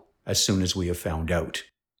know as soon as we have found out.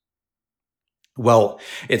 Well,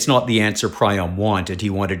 it's not the answer Priam wanted. He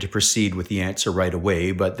wanted to proceed with the answer right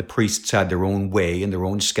away, but the priests had their own way and their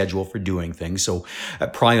own schedule for doing things. So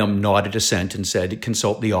Priam nodded assent and said,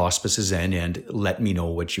 consult the auspices and let me know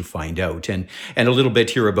what you find out. And a little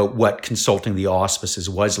bit here about what consulting the auspices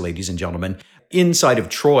was, ladies and gentlemen. Inside of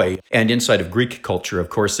Troy and inside of Greek culture, of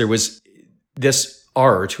course, there was this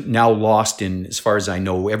art, now lost in, as far as I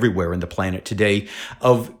know, everywhere on the planet today,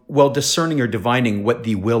 of, discerning or divining what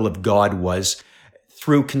the will of God was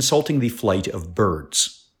through consulting the flight of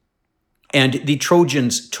birds. And the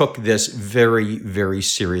Trojans took this very, very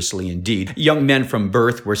seriously indeed. Young men from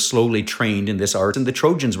birth were slowly trained in this art, and the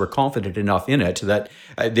Trojans were confident enough in it that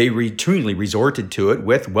they routinely resorted to it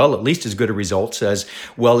with, at least as good a results as,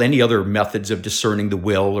 any other methods of discerning the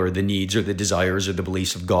will or the needs or the desires or the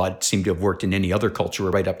beliefs of God seem to have worked in any other culture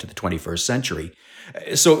right up to the 21st century.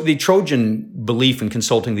 So the Trojan belief in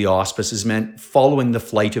consulting the auspices meant following the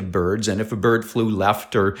flight of birds, and if a bird flew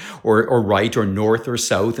left or right or north or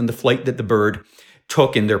south, and the flight that the bird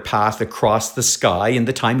took in their path across the sky, and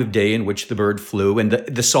the time of day in which the bird flew, and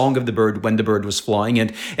the song of the bird when the bird was flying,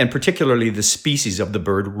 and particularly the species of the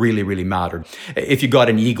bird really, really mattered. If you got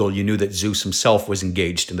an eagle, you knew that Zeus himself was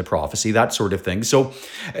engaged in the prophecy, that sort of thing. So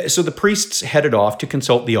the priests headed off to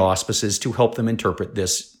consult the auspices to help them interpret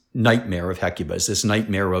this nightmare of Hecuba's, this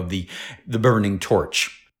nightmare of the burning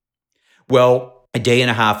torch. Well, a day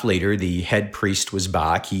and a half later, the head priest was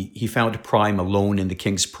back. He found Priam alone in the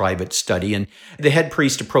king's private study, and the head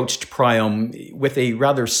priest approached Priam with a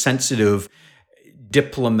rather sensitive,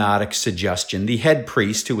 diplomatic suggestion. The head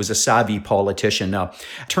priest, who was a savvy politician,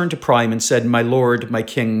 turned to Priam and said, "My lord, my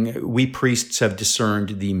king, we priests have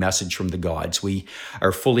discerned the message from the gods. We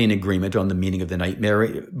are fully in agreement on the meaning of the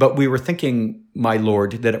nightmare, but we were thinking, my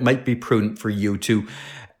lord, that it might be prudent for you to,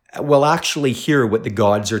 actually hear what the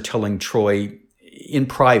gods are telling Troy in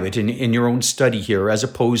private, in your own study here, as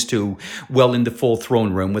opposed to, in the full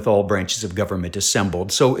throne room with all branches of government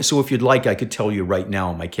assembled. So if you'd like, I could tell you right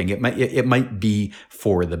now, my king, it might be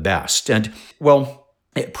for the best." And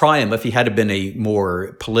Priam, if he had been a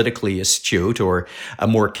more politically astute or a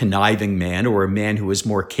more conniving man, or a man who was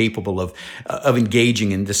more capable of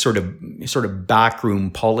engaging in this sort of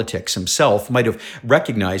backroom politics himself, might have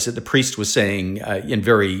recognized that the priest was saying in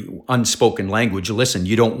very unspoken language, "Listen,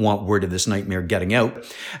 you don't want word of this nightmare getting out."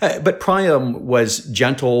 But Priam was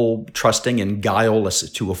gentle, trusting, and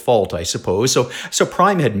guileless to a fault, I suppose. So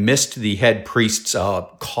Priam had missed the head priest's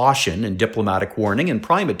caution and diplomatic warning, and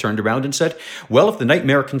Priam had turned around and said, "If the nightmare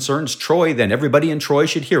concerns Troy, then everybody in Troy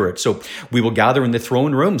should hear it. So we will gather in the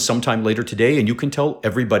throne room sometime later today, and you can tell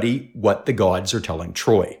everybody what the gods are telling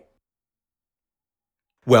Troy."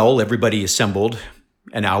 Everybody assembled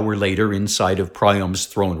an hour later inside of Priam's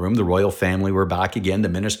throne room. The royal family were back again, the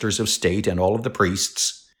ministers of state and all of the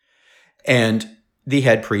priests. And the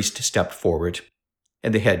head priest stepped forward,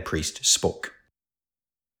 and the head priest spoke.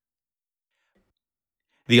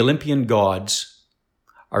 "The Olympian gods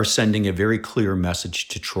are sending a very clear message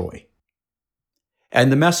to Troy. And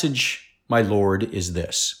the message, my lord, is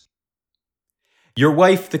this. Your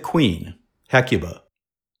wife, the queen, Hecuba,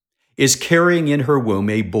 is carrying in her womb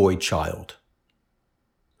a boy child.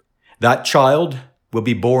 That child will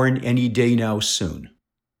be born any day now soon.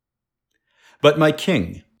 But my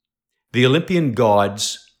king, the Olympian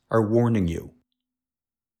gods are warning you.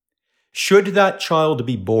 Should that child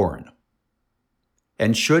be born,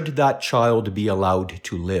 and should that child be allowed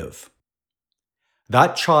to live,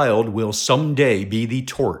 that child will someday be the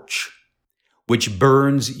torch which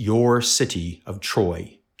burns your city of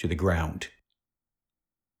Troy to the ground.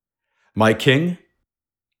 My king,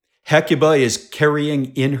 Hecuba is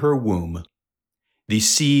carrying in her womb the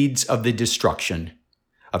seeds of the destruction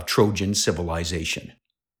of Trojan civilization.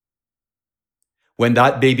 When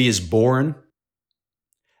that baby is born,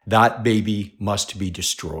 that baby must be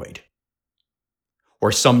destroyed.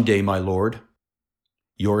 Or someday, my lord,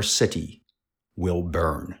 your city will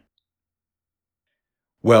burn."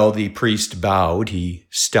 The priest bowed. He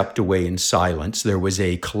stepped away in silence. There was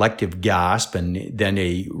a collective gasp and then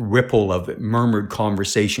a ripple of murmured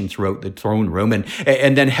conversation throughout the throne room.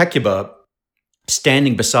 And then Hecuba,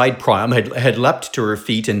 standing beside Priam, had leapt to her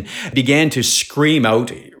feet and began to scream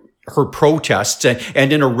out her protests,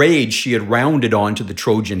 and in a rage she had rounded on to the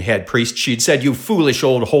Trojan head priest. She had said, "You foolish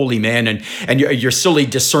old holy man, and your silly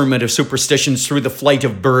discernment of superstitions through the flight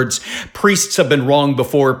of birds. Priests have been wrong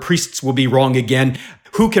before, priests will be wrong again.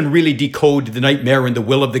 Who can really decode the nightmare and the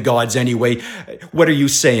will of the gods anyway? What are you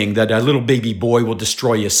saying, that a little baby boy will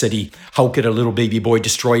destroy a city? How could a little baby boy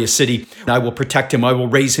destroy a city? I will protect him. I will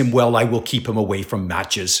raise him well. I will keep him away from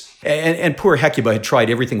matches. And poor Hecuba had tried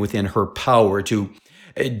everything within her power to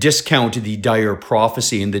discount the dire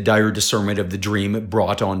prophecy and the dire discernment of the dream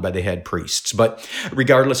brought on by the head priests. But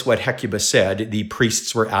regardless what Hecuba said, the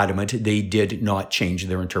priests were adamant they did not change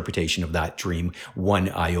their interpretation of that dream one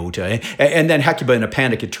iota. And then Hecuba, in a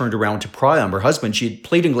panic, had turned around to Priam, her husband. She had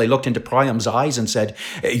pleadingly looked into Priam's eyes and said,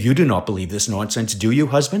 "You do not believe this nonsense, do you,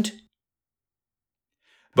 husband?"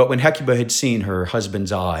 But when Hecuba had seen her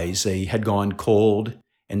husband's eyes, they had gone cold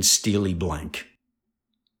and steely blank.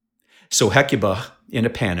 So Hecuba, in a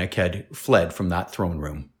panic, had fled from that throne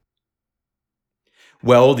room.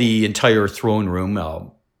 Well, the entire throne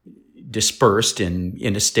room dispersed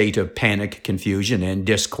in a state of panic, confusion, and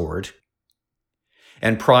discord.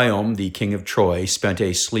 And Priam, the king of Troy, spent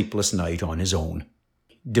a sleepless night on his own,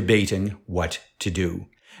 debating what to do,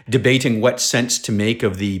 debating what sense to make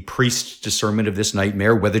of the priest's discernment of this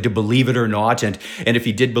nightmare, whether to believe it or not, and if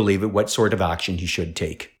he did believe it, what sort of action he should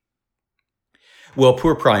take. Well,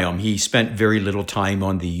 poor Priam, he spent very little time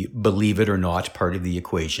on the believe it or not part of the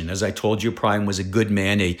equation. As I told you, Priam was a good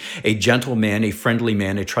man, a gentle man, a friendly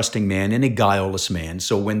man, a trusting man, and a guileless man.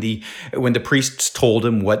 So when the priests told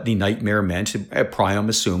him what the nightmare meant, Priam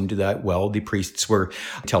assumed that, well, the priests were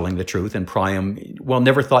telling the truth. And Priam, well,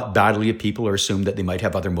 never thought badly of people or assumed that they might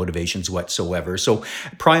have other motivations whatsoever. So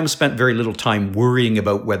Priam spent very little time worrying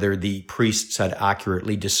about whether the priests had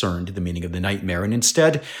accurately discerned the meaning of the nightmare. And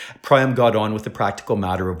instead, Priam got on with the practical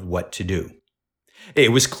matter of what to do.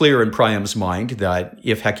 It was clear in Priam's mind that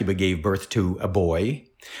if Hecuba gave birth to a boy,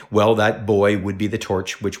 well, that boy would be the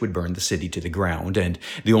torch which would burn the city to the ground. And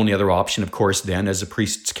the only other option, of course, then, as the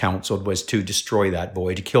priests counseled, was to destroy that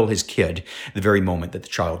boy, to kill his kid the very moment that the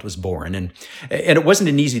child was born. And it wasn't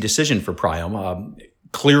an easy decision for Priam.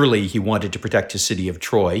 Clearly, he wanted to protect his city of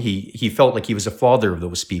Troy. He felt like he was a father of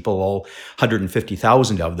those people, all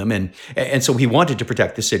 150,000 of them. And so he wanted to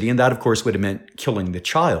protect the city. And that, of course, would have meant killing the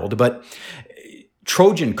child. But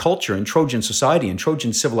Trojan culture and Trojan society and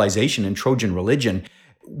Trojan civilization and Trojan religion,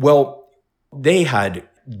 well, they had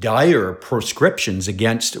dire prescriptions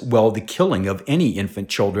against, well, the killing of any infant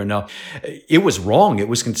children. Now, it was wrong. It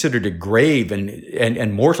was considered a grave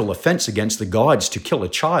and mortal offense against the gods to kill a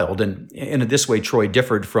child. And in this way, Troy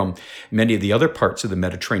differed from many of the other parts of the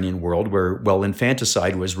Mediterranean world where, well,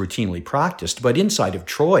 infanticide was routinely practiced. But inside of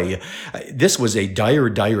Troy, this was a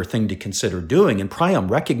dire thing to consider doing. And Priam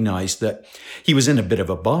recognized that he was in a bit of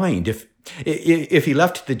a bind. If he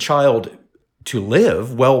left the child to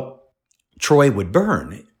live, well, Troy would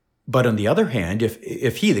burn. But on the other hand,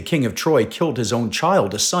 if he, the king of Troy, killed his own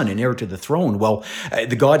child, a son and heir to the throne, well,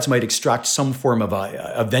 the gods might extract some form of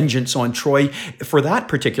a vengeance on Troy for that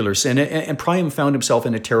particular sin. And Priam found himself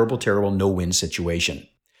in a terrible no-win situation.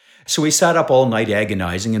 So he sat up all night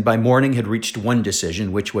agonizing, and by morning had reached one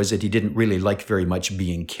decision, which was that he didn't really like very much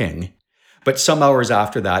being king. But some hours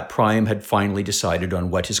after that, Priam had finally decided on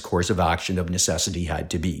what his course of action of necessity had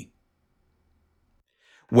to be.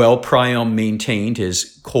 Well, Priam maintained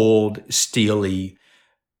his cold, steely,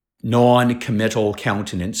 non-committal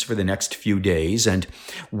countenance for the next few days and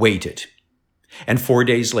waited. And 4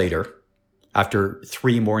 days later, after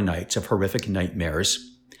 3 more nights of horrific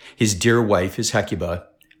nightmares, his dear wife, his Hecuba,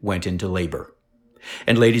 went into labor.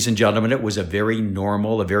 And ladies and gentlemen, it was a very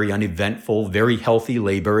normal, a very uneventful, very healthy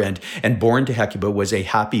labor, and born to Hecuba was a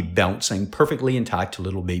happy, bouncing, perfectly intact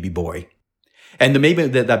little baby boy. And the baby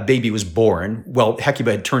that baby was born, well,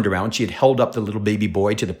 Hecuba had turned around. She had held up the little baby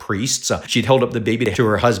boy to the priests. She'd held up the baby to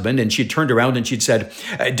her husband, and she'd turned around and she'd said,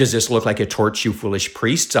 "Does this look like a torch, you foolish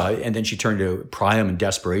priests?" And then she turned to Priam in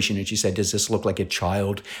desperation and she said, "Does this look like a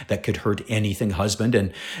child that could hurt anything, husband?"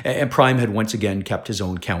 And Priam had once again kept his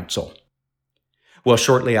own counsel. Well,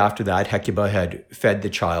 shortly after that, Hecuba had fed the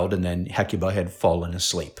child, and then Hecuba had fallen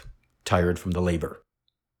asleep, tired from the labor.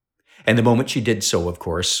 And the moment she did so, of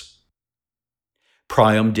course,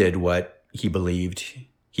 Priam did what he believed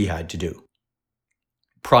he had to do.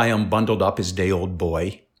 Priam bundled up his day-old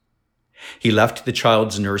boy. He left the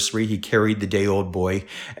child's nursery. He carried the day-old boy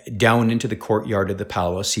down into the courtyard of the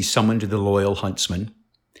palace. He summoned the loyal huntsman.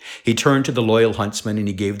 He turned to the loyal huntsman and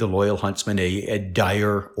he gave the loyal huntsman a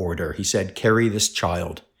dire order. He said, "Carry this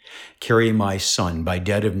child. Carry my son by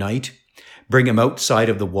dead of night. Bring him outside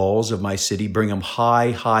of the walls of my city. Bring him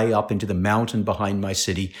high up into the mountain behind my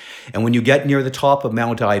city. And when you get near the top of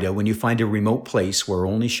Mount Ida, when you find a remote place where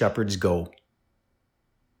only shepherds go,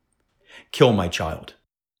 kill my child.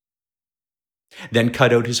 Then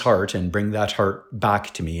cut out his heart and bring that heart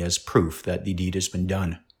back to me as proof that the deed has been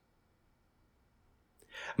done.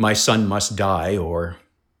 My son must die, or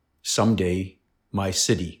someday my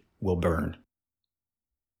city will burn.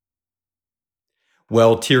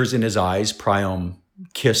 Well, tears in his eyes, Priam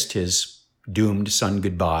kissed his doomed son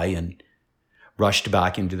goodbye and rushed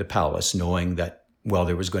back into the palace, knowing that, well,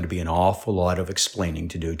 there was going to be an awful lot of explaining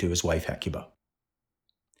to do to his wife Hecuba.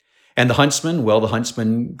 And the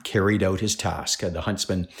huntsman carried out his task. The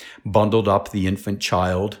huntsman bundled up the infant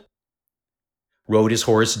child, rode his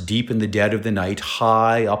horse deep in the dead of the night,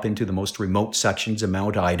 high up into the most remote sections of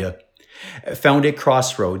Mount Ida, found a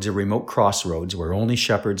crossroads, a remote crossroads where only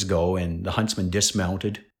shepherds go, and the huntsman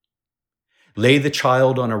dismounted, laid the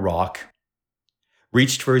child on a rock,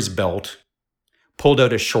 reached for his belt, pulled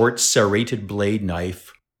out a short serrated blade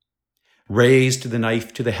knife, raised the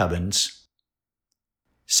knife to the heavens,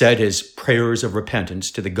 said his prayers of repentance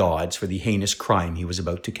to the gods for the heinous crime he was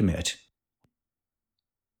about to commit.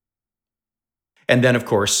 And then, of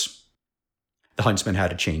course, the huntsman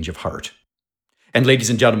had a change of heart. And ladies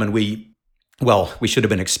and gentlemen, we should have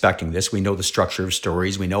been expecting this. We know the structure of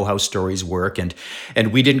stories. We know how stories work. And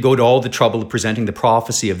we didn't go to all the trouble of presenting the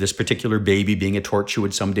prophecy of this particular baby being a torch who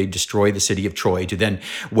would someday destroy the city of Troy to then,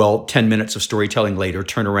 10 minutes of storytelling later,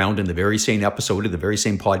 turn around in the very same episode of the very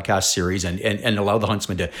same podcast series and allow the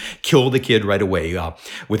huntsman to kill the kid right away.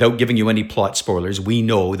 Without giving you any plot spoilers, we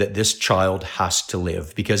know that this child has to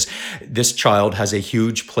live because this child has a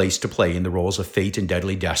huge place to play in the roles of fate and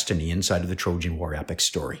deadly destiny inside of the Trojan War epic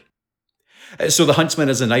story. So the huntsman,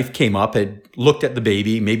 as the knife came up, had looked at the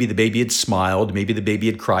baby. Maybe the baby had smiled. Maybe the baby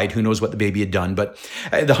had cried. Who knows what the baby had done? But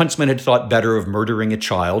the huntsman had thought better of murdering a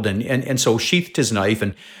child and so sheathed his knife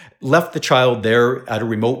and left the child there at a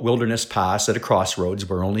remote wilderness pass at a crossroads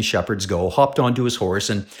where only shepherds go, hopped onto his horse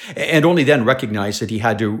and only then recognized that he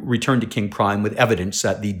had to return to King Priam with evidence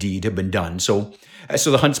that the deed had been done. So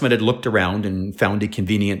the huntsman had looked around and found a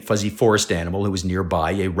convenient fuzzy forest animal who was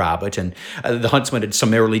nearby, a rabbit, and the huntsman had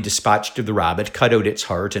summarily dispatched the rabbit, cut out its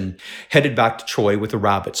heart, and headed back to Troy with the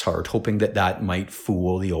rabbit's heart, hoping that might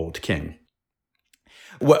fool the old king.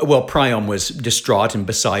 Well, Priam was distraught and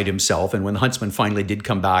beside himself, and when the huntsman finally did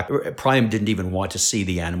come back, Priam didn't even want to see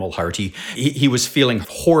the animal heart. He was feeling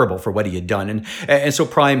horrible for what he had done, and so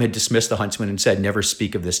Priam had dismissed the huntsman and said, "Never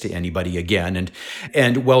speak of this to anybody again."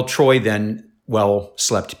 And Troy then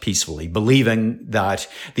slept peacefully, believing that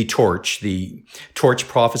the torch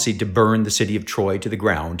prophecy to burn the city of Troy to the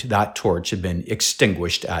ground, that torch had been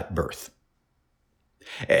extinguished at birth.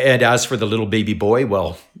 And as for the little baby boy,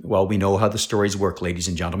 we know how the stories work, ladies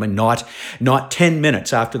and gentlemen. Not 10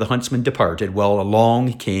 minutes after the huntsman departed,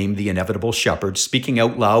 along came the inevitable shepherd, speaking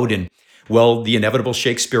out loud in the inevitable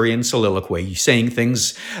Shakespearean soliloquy, saying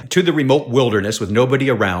things to the remote wilderness with nobody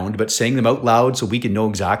around, but saying them out loud so we could know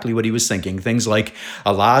exactly what he was thinking. Things like,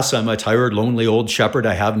 "Alas, I'm a tired, lonely old shepherd.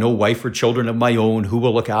 I have no wife or children of my own. Who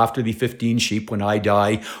will look after the 15 sheep when I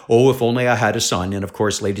die? Oh, if only I had a son." And of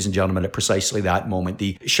course, ladies and gentlemen, at precisely that moment,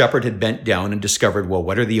 the shepherd had bent down and discovered,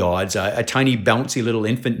 what are the odds? A tiny, bouncy little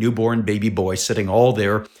infant newborn baby boy sitting all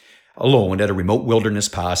there alone at a remote wilderness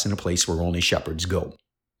pass in a place where only shepherds go.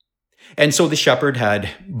 And so the shepherd had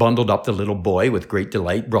bundled up the little boy with great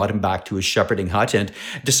delight, brought him back to his shepherding hut, and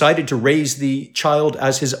decided to raise the child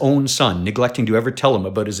as his own son, neglecting to ever tell him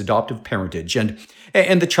about his adoptive parentage. And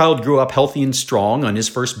the child grew up healthy and strong. On his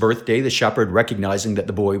first birthday, the shepherd, recognizing that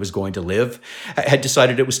the boy was going to live, had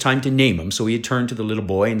decided it was time to name him. So he had turned to the little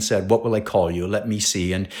boy and said, "What will I call you? Let me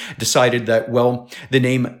see." And decided that, the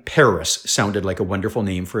name Paris sounded like a wonderful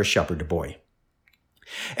name for a shepherd boy.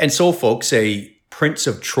 And so, folks, a Prince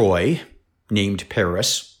of Troy, named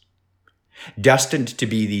Paris, destined to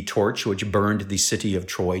be the torch which burned the city of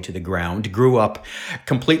Troy to the ground, grew up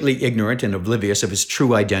completely ignorant and oblivious of his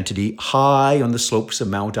true identity, high on the slopes of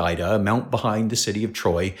Mount Ida, a mount behind the city of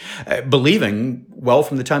Troy, believing,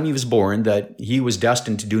 from the time he was born, that he was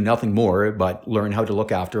destined to do nothing more but learn how to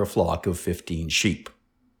look after a flock of 15 sheep.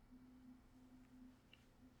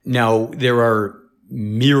 Now, there are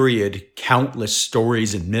myriad, countless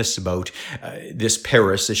stories and myths about this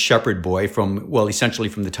Paris, this shepherd boy essentially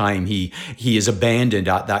from the time he is abandoned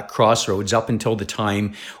at that crossroads up until the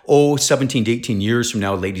time, 17 to 18 years from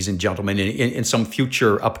now, ladies and gentlemen, in some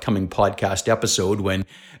future upcoming podcast episode when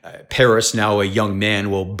Paris, now a young man,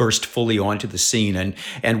 will burst fully onto the scene and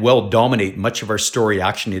dominate much of our story,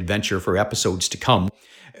 action, adventure for episodes to come.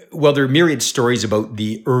 Well, there are myriad stories about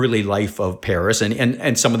the early life of Paris,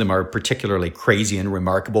 and some of them are particularly crazy and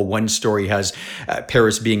remarkable. One story has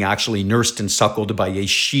Paris being actually nursed and suckled by a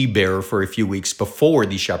she-bear for a few weeks before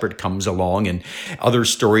the shepherd comes along, and other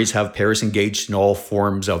stories have Paris engaged in all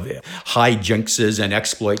forms of hijinks and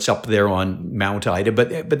exploits up there on Mount Ida.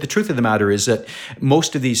 But the truth of the matter is that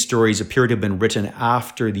most of these stories appear to have been written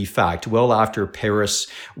after the fact, well after Paris,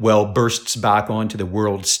 bursts back onto the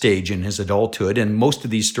world stage in his adulthood, and most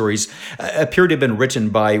of these stories appear to have been written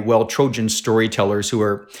by, Trojan storytellers who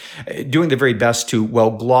are doing their very best to,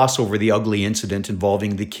 gloss over the ugly incident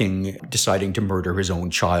involving the king deciding to murder his own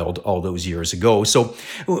child all those years ago. So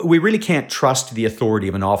we really can't trust the authority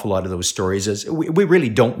of an awful lot of those stories, as we really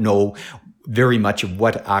don't know very much of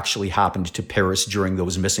what actually happened to Paris during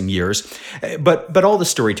those missing years. But all the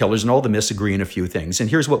storytellers and all the myths agree on a few things. And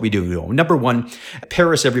here's what we do know. Number one,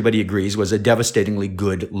 Paris, everybody agrees, was a devastatingly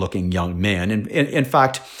good-looking young man. And in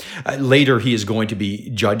fact, later he is going to be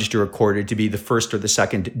judged or accorded to be the first or the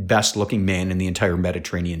second best-looking man in the entire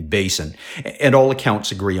Mediterranean basin. And all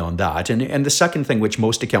accounts agree on that. And the second thing which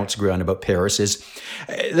most accounts agree on about Paris is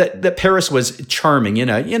that Paris was charming in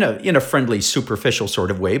a friendly, superficial sort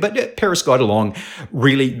of way. But Paris got along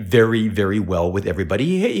really very, very well with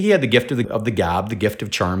everybody. He had the gift of the gab, the gift of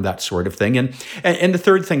charm, that sort of thing. And the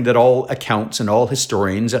third thing that all accounts and all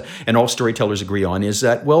historians and all storytellers agree on is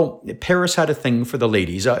that, Paris had a thing for the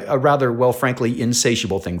ladies, a rather, frankly,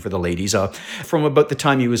 insatiable thing for the ladies. From about the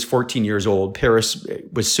time he was 14 years old, Paris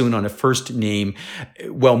was soon on a first name,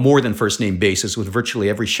 more than first name basis with virtually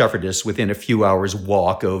every shepherdess within a few hours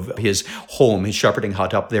walk of his home, his shepherding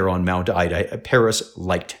hut up there on Mount Ida. Paris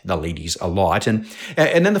liked the ladies a lot. And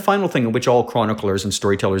then the final thing in which all chroniclers and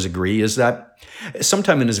storytellers agree is that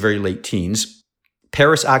sometime in his very late teens,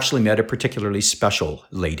 Paris actually met a particularly special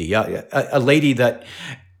lady, a lady that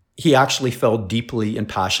he actually fell deeply and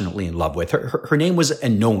passionately in love with. Her name was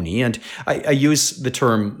Enone, and I use the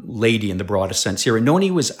term lady in the broadest sense here.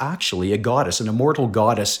 Enone was actually a goddess, an immortal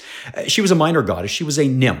goddess. She was a minor goddess. She was a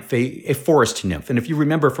nymph, a forest nymph. And if you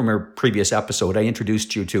remember from our previous episode, I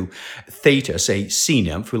introduced you to Thetis, a sea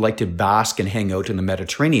nymph who liked to bask and hang out in the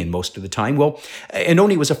Mediterranean most of the time.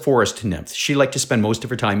 Enone was a forest nymph. She liked to spend most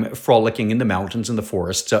of her time frolicking in the mountains and the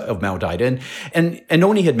forests of Mount Ida. And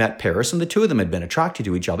Enone had met Paris, and the two of them had been attracted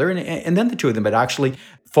to each other. And then the two of them had actually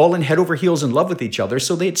fallen head over heels in love with each other.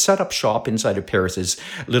 So they had set up shop inside of Paris's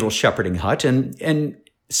little shepherding hut and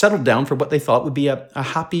settled down for what they thought would be a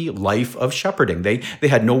happy life of shepherding. They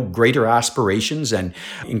had no greater aspirations than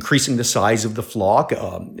increasing the size of the flock,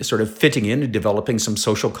 sort of fitting in and developing some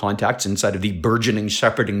social contacts inside of the burgeoning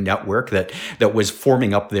shepherding network that was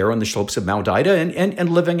forming up there on the slopes of Mount Ida, and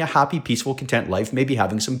living a happy, peaceful, content life, maybe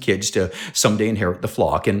having some kids to someday inherit the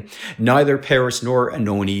flock. And neither Paris nor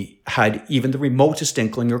Enone had even the remotest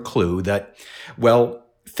inkling or clue that,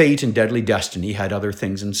 fate and deadly destiny had other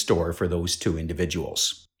things in store for those two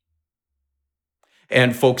individuals.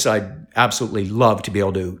 And folks, I'd absolutely love to be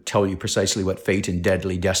able to tell you precisely what fate and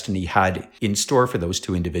deadly destiny had in store for those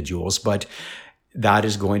two individuals, but that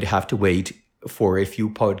is going to have to wait for a few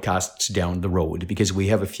podcasts down the road, because we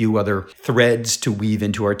have a few other threads to weave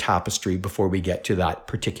into our tapestry before we get to that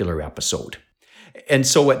particular episode. And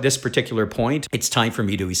so at this particular point, it's time for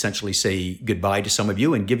me to essentially say goodbye to some of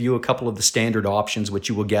you and give you a couple of the standard options which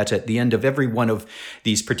you will get at the end of every one of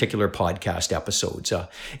these particular podcast episodes.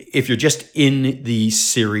 If you're just in the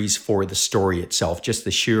series for the story itself, just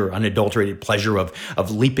the sheer unadulterated pleasure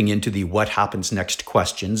of leaping into the what happens next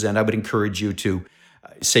questions, and I would encourage you to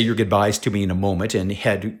say your goodbyes to me in a moment and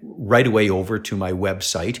head right away over to my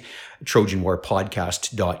website,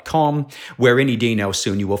 trojanwarpodcast.com, where any day now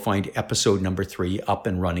soon you will find episode number 3 up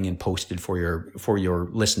and running and posted for your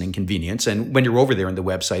listening convenience. And when you're over there on the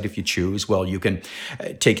website, if you choose, you can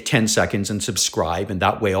take 10 seconds and subscribe. And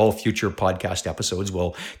that way all future podcast episodes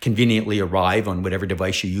will conveniently arrive on whatever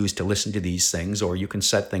device you use to listen to these things, or you can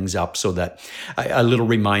set things up so that a little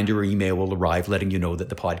reminder or email will arrive letting you know that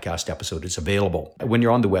the podcast episode is available. When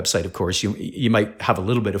you're on the website, of course, you might have a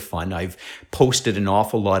little bit of fun. I've posted an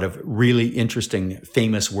awful lot of really interesting,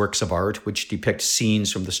 famous works of art which depict scenes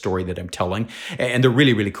from the story that I'm telling. And they're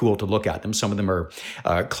really, really cool to look at them. Some of them are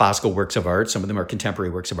classical works of art. Some of them are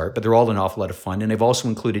contemporary works of art, but they're all an awful lot of fun. And I've also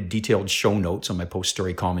included detailed show notes on my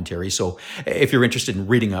post-story commentary. So if you're interested in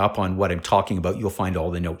reading up on what I'm talking about, you'll find all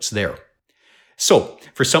the notes there. So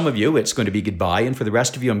for some of you, it's going to be goodbye. And for the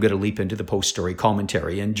rest of you, I'm going to leap into the post-story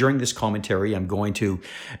commentary. And during this commentary, I'm going to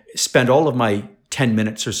spend all of my 10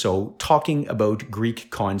 minutes or so talking about Greek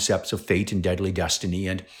concepts of fate and deadly destiny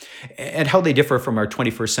and how they differ from our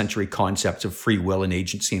 21st century concepts of free will and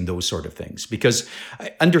agency and those sort of things. Because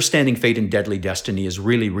understanding fate and deadly destiny is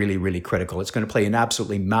really, really, really critical. It's going to play an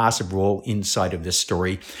absolutely massive role inside of this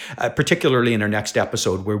story, particularly in our next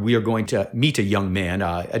episode, where we are going to meet a young man,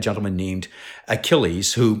 a gentleman named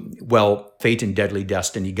Achilles, who, well, fate and deadly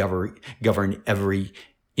destiny govern every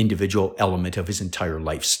individual element of his entire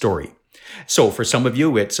life story. So for some of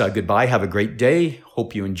you, it's goodbye, have a great day.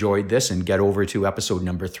 Hope you enjoyed this and get over to episode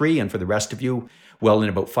number 3. And for the rest of you, well, in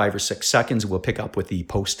about 5 or 6 seconds, we'll pick up with the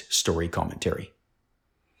post-story commentary.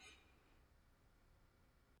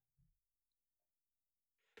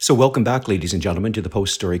 So welcome back, ladies and gentlemen, to the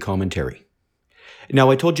post-story commentary. Now,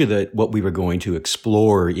 I told you that what we were going to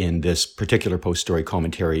explore in this particular post-story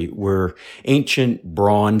commentary were ancient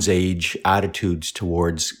Bronze Age attitudes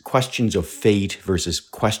towards questions of fate versus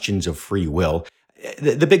questions of free will.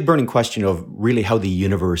 The big burning question of really how the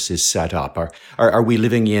universe is set up. Are we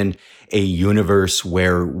living in a universe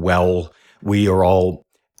where, well, we are all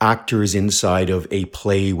actors inside of a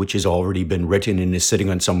play which has already been written and is sitting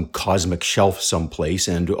on some cosmic shelf someplace,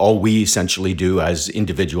 and all we essentially do as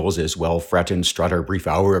individuals is, well, fret and strut our brief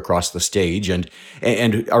hour across the stage, and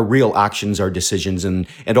our real actions, our decisions, and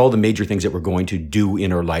all the major things that we're going to do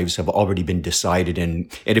in our lives have already been decided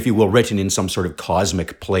and if you will, written in some sort of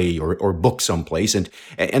cosmic play or book someplace, and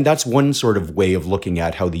that's one sort of way of looking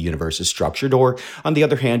at how the universe is structured. Or on the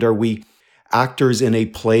other hand, are we actors in a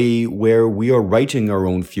play where we are writing our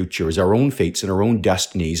own futures, our own fates, and our own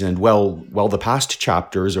destinies? And well, the past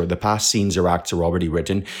chapters or the past scenes or acts are already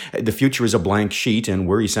written. The future is a blank sheet, and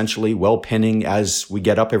we're essentially, well, penning as we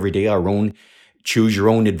get up every day our own choose your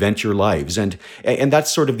own adventure lives. And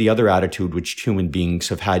that's sort of the other attitude which human beings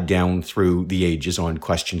have had down through the ages on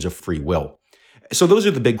questions of free will. So those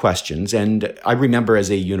are the big questions. And I remember as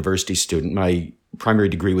a university student, my primary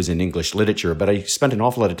degree was in English literature, but I spent an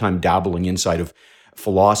awful lot of time dabbling inside of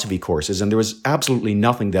philosophy courses. And there was absolutely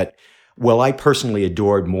nothing that, well, I personally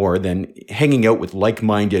adored more than hanging out with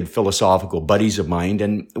like-minded philosophical buddies of mine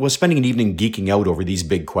and was spending an evening geeking out over these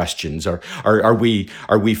big questions. Are we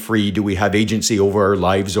free? Do we have agency over our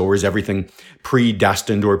lives, or is everything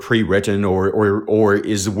predestined or pre-written, or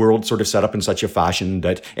is the world sort of set up in such a fashion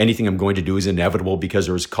that anything I'm going to do is inevitable because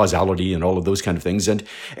there's causality and all of those kind of things? And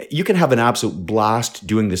you can have an absolute blast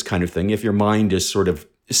doing this kind of thing if your mind is sort of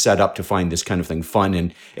set up to find this kind of thing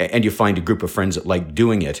fun and you find a group of friends that like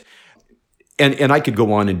doing it. And I could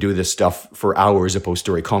go on and do this stuff for hours of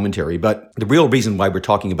post-story commentary, but the real reason why we're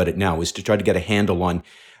talking about it now is to try to get a handle on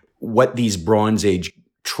what these Bronze Age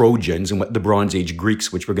Trojans and what the Bronze Age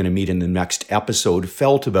Greeks, which we're going to meet in the next episode,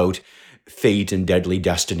 felt about fate and deadly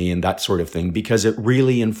destiny and that sort of thing, because it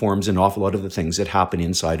really informs an awful lot of the things that happen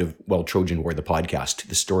inside of, well, Trojan War, the podcast,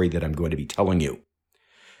 the story that I'm going to be telling you.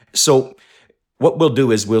 So what we'll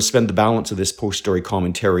do is we'll spend the balance of this post-story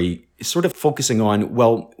commentary sort of focusing on,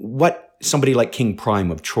 well, what somebody like King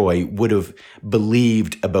Priam of Troy would have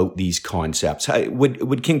believed about these concepts.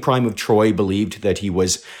 Would King Priam of Troy believed that he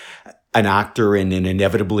was an actor in an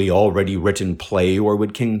inevitably already written play, or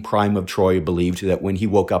would King Priam of Troy believed that when he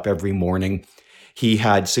woke up every morning, he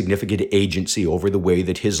had significant agency over the way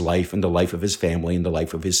that his life and the life of his family and the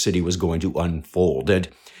life of his city was going to unfold?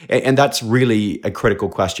 And that's really a critical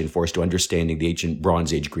question for us to understanding the ancient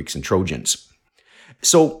Bronze Age Greeks and Trojans.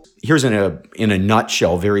 So here's in a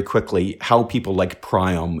nutshell, very quickly, how people like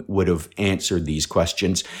Priam would have answered these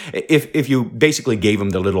questions. If you basically gave him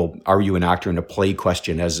the little "Are you an actor in a play?"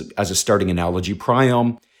 question as a starting analogy,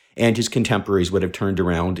 Priam and his contemporaries would have turned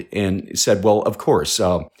around and said, well, of course,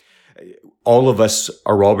 all of us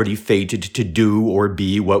are already fated to do or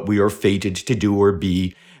be what we are fated to do or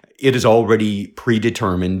be. It is already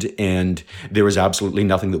predetermined, and there is absolutely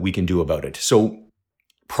nothing that we can do about it. So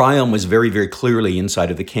Priam was very, very clearly inside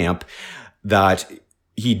of the camp that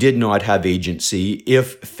he did not have agency.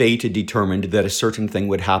 If fate had determined that a certain thing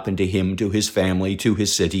would happen to him, to his family, to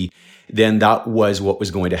his city, then that was what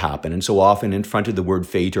was going to happen. And so often in front of the word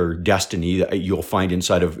fate or destiny, you'll find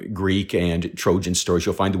inside of Greek and Trojan stories,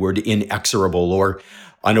 you'll find the word inexorable or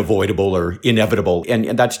unavoidable or inevitable.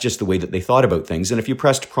 And that's just the way that they thought about things. And if you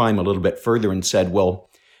pressed Priam a little bit further and said, well,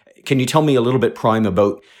 can you tell me a little bit, Priam,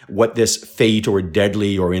 about what this fate or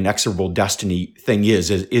deadly or inexorable destiny thing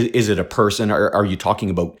is? Is it a person? Are you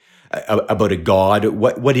talking about a god?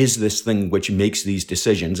 What is this thing which makes these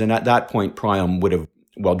decisions? And at that point, Priam would have,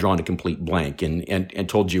 well, drawn a complete blank and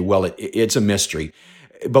told you, well, it's a mystery.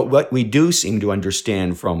 But what we do seem to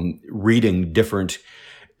understand from reading different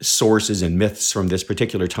sources and myths from this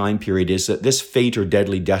particular time period is that this fate or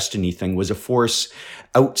deadly destiny thing was a force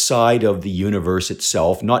outside of the universe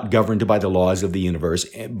itself, not governed by the laws of the universe,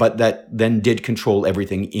 but that then did control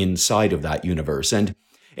everything inside of that universe. And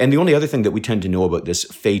the only other thing that we tend to know about this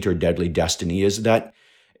fate or deadly destiny is that,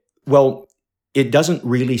 well, it doesn't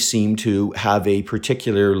really seem to have a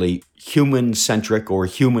particularly human-centric or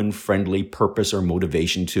human-friendly purpose or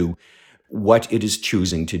motivation to what it is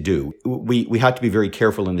choosing to do. We have to be very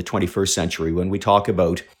careful in the 21st century when we talk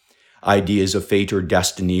about ideas of fate or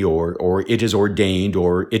destiny, or it is ordained,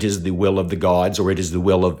 or it is the will of the gods, or it is the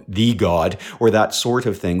will of the God, or that sort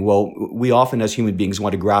of thing. Well, we often as human beings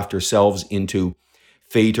want to graft ourselves into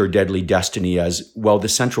fate or deadly destiny as, well, the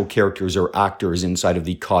central characters or actors inside of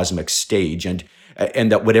the cosmic stage, and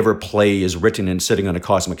that whatever play is written and sitting on a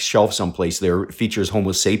cosmic shelf someplace there features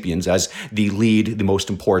Homo sapiens as the lead, the most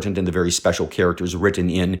important, and the very special characters written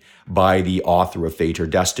in by the author of fate or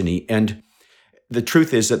destiny. And the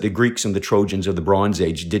truth is that the Greeks and the Trojans of the Bronze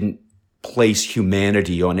Age didn't place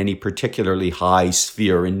humanity on any particularly high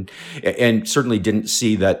sphere, and certainly didn't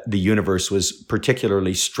see that the universe was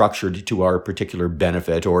particularly structured to our particular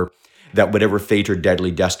benefit, or that whatever fate or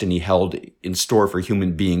deadly destiny held in store for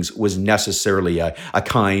human beings was necessarily a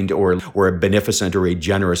kind or a beneficent or a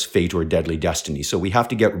generous fate or deadly destiny. So we have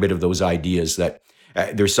to get rid of those ideas that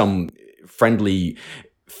there's some friendly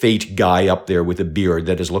fate guy up there with a beard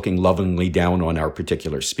that is looking lovingly down on our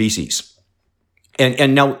particular species.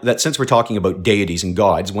 And now that since we're talking about deities and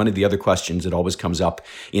gods, one of the other questions that always comes up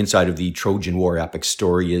inside of the Trojan War epic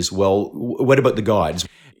story is, well, what about the gods?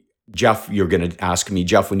 Jeff, you're going to ask me,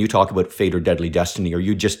 Jeff, when you talk about fate or deadly destiny, are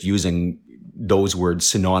you just using those words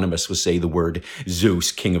synonymous with, say, the word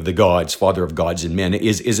Zeus, king of the gods, father of gods and men?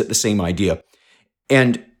 Is it the same idea?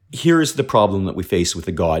 And here's the problem that we face with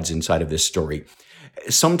the gods inside of this story.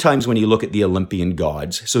 Sometimes when you look at the Olympian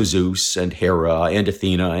gods, so Zeus and Hera and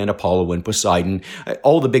Athena and Apollo and Poseidon,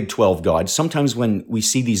 all the big 12 gods, sometimes when we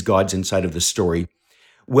see these gods inside of the story,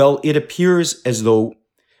 well, it appears as though,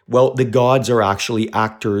 well, the gods are actually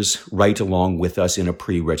actors right along with us in a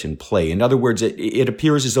pre-written play. In other words, it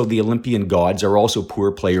appears as though the Olympian gods are also poor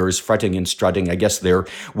players, fretting and strutting, I guess, their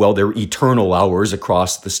eternal hours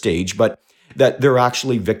across the stage, but that they're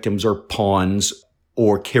actually victims or pawns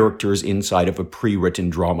or characters inside of a pre-written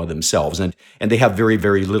drama themselves. And they have very,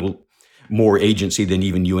 very little more agency than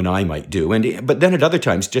even you and I might do. But then at other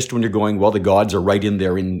times, just when you're going, well, the gods are right in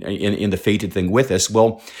there in the fated thing with us,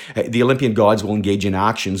 well, the Olympian gods will engage in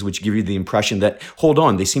actions which give you the impression that, hold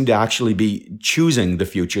on, they seem to actually be choosing the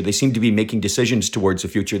future. They seem to be making decisions towards the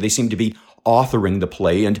future. They seem to be authoring the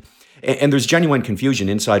play. And there's genuine confusion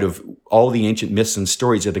inside of all the ancient myths and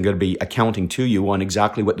stories that are going to be accounting to you on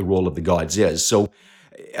exactly what the role of the gods is. So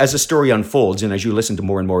as the story unfolds, and as you listen to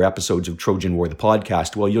more and more episodes of Trojan War, the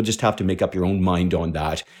podcast, well, you'll just have to make up your own mind on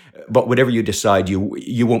that. But whatever you decide, you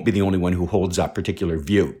won't be the only one who holds that particular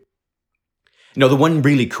view. Now, the one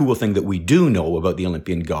really cool thing that we do know about the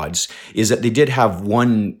Olympian gods is that they did have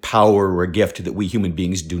one power or a gift that we human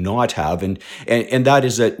beings do not have. And that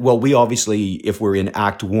is that, well, we obviously, if we're in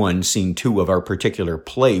Act 1, Scene 2 of our particular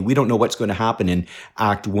play, we don't know what's going to happen in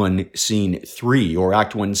Act 1, Scene 3 or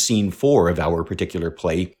Act 1, Scene 4 of our particular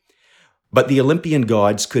play. But the Olympian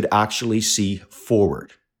gods could actually see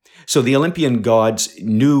forward. So the Olympian gods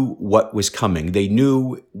knew what was coming. They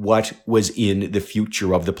knew what was in the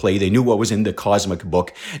future of the play. They knew what was in the cosmic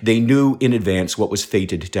book. They knew in advance what was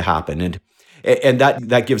fated to happen. And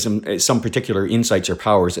that gives them some particular insights or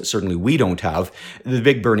powers that certainly we don't have. The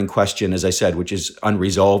big burning question, as I said, which is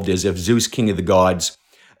unresolved, is if Zeus, king of the gods,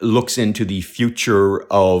 looks into the future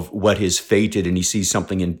of what is fated and he sees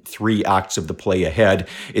something in 3 acts of the play ahead,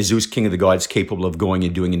 is Zeus, king of the gods, capable of going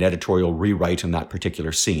and doing an editorial rewrite in that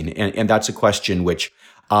particular scene? And that's a question which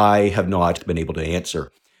I have not been able to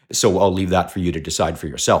answer. So I'll leave that for you to decide for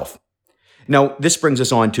yourself. Now, this brings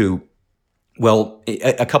us on to, well,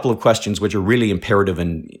 a couple of questions which are really imperative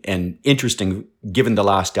and interesting given the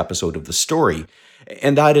last episode of the story.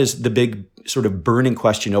 And that is the big sort of burning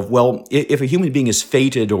question of, well, if a human being is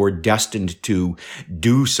fated or destined to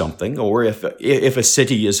do something, or if a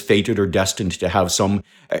city is fated or destined to have some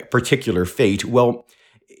particular fate, well,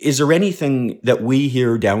 is there anything that we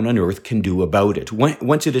here down on earth can do about it?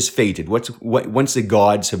 Once it is fated, once the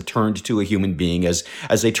gods have turned to a human being, as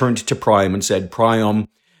they turned to Priam and said, Priam,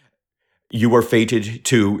 you are fated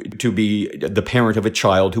to be the parent of a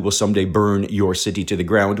child who will someday burn your city to the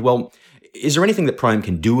ground. Well, is there anything that Priam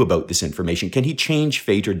can do about this information? Can he change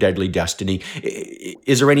fate or deadly destiny?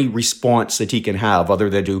 Is there any response that he can have other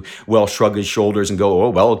than to, well, shrug his shoulders and go, oh,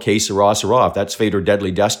 well, okay, sirrah, sirrah, if that's fate or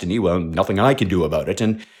deadly destiny, well, nothing I can do about it.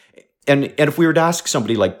 And And if we were to ask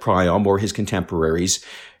somebody like Priam or his contemporaries,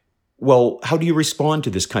 well, how do you respond to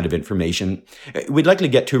this kind of information? We'd likely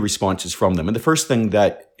get two responses from them. And the first thing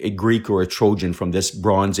that a Greek or a Trojan from this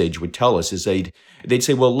Bronze Age would tell us is they'd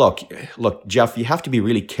say, well, look, Jeff, you have to be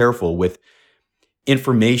really careful with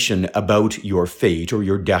information about your fate or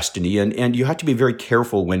your destiny. And you have to be very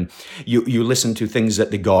careful when you listen to things that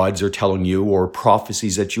the gods are telling you, or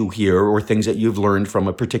prophecies that you hear, or things that you've learned from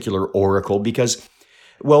a particular oracle, because,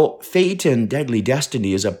 well, fate and deadly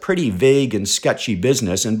destiny is a pretty vague and sketchy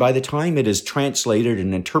business. And by the time it is translated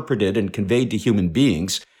and interpreted and conveyed to human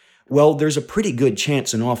beings, well, there's a pretty good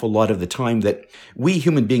chance an awful lot of the time that we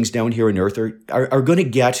human beings down here on Earth are going to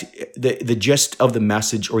get the gist of the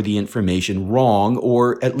message or the information wrong,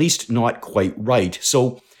 or at least not quite right.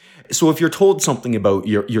 So if you're told something about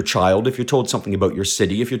your child, if you're told something about your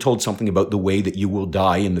city, if you're told something about the way that you will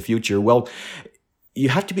die in the future, well, you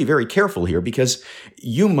have to be very careful here, because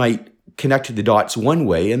you might connect the dots one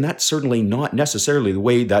way, and that's certainly not necessarily the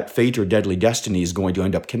way that fate or deadly destiny is going to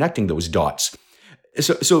end up connecting those dots.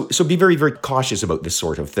 So be very, very cautious about this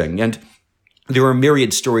sort of thing. And there are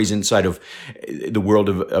myriad stories inside of the world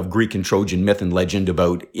of Greek and Trojan myth and legend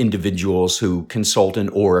about individuals who consult an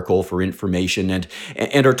oracle for information and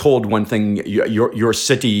are told one thing: your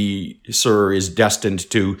city, sir, is destined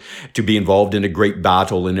to be involved in a great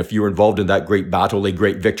battle, and if you're involved in that great battle, a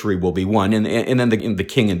great victory will be won. And then the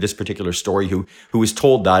king in this particular story, who is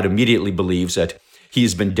told that, immediately believes that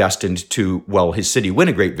he's been destined to, well, his city win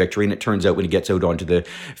a great victory. And it turns out when he gets out onto the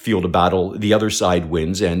field of battle, the other side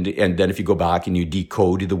wins. And then if you go back and you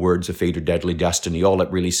decode the words of fate or deadly destiny, all it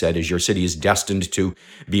really said is your city is destined to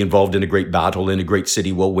be involved in a great battle and a great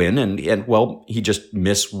city will win. And well, he just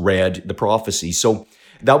misread the prophecy. So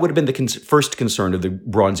that would have been the first concern of the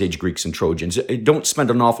Bronze Age Greeks and Trojans. Don't spend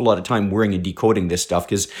an awful lot of time worrying and decoding this stuff,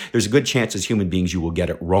 because there's a good chance as human beings you will get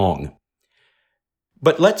it wrong.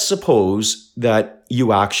 But let's suppose that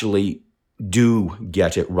you actually do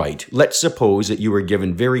get it right. Let's suppose that you were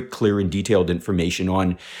given very clear and detailed information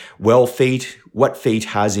on, well, fate, what fate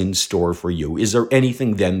has in store for you. Is there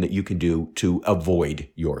anything then that you can do to avoid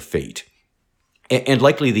your fate? And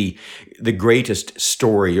likely the greatest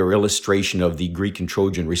story or illustration of the Greek and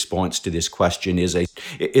Trojan response to this question is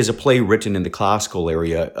a play written in the classical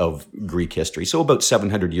area of Greek history. So about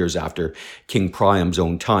 700 years after King Priam's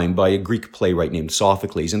own time, by a Greek playwright named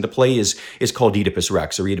Sophocles. And the play is called Oedipus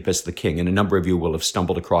Rex, or Oedipus the King. And a number of you will have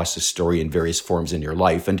stumbled across this story in various forms in your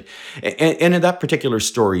life. And in that particular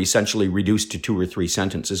story, essentially reduced to 2 or 3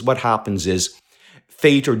 sentences, what happens is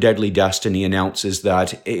fate or deadly destiny announces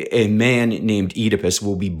that a man named Oedipus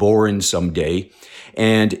will be born someday.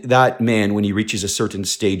 And that man, when he reaches a certain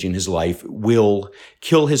stage in his life, will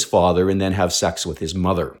kill his father and then have sex with his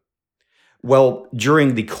mother. Well,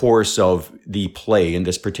 during the course of the play in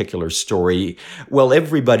this particular story, well,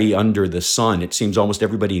 everybody under the sun, it seems almost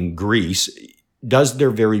everybody in Greece, does their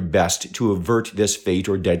very best to avert this fate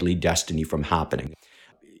or deadly destiny from happening.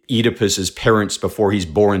 Oedipus's parents, before he's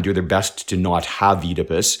born, do their best to not have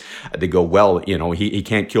Oedipus. They go, well, he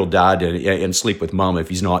can't kill dad and sleep with mom if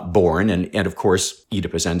he's not born. And of course,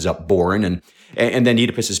 Oedipus ends up born. And then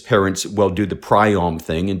Oedipus's parents will do the Priam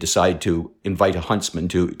thing and decide to invite a huntsman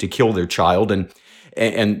to kill their child.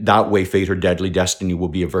 And that way, fate or deadly destiny will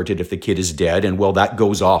be averted if the kid is dead. And well, that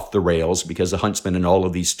goes off the rails, because the huntsman in all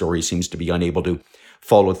of these stories seems to be unable to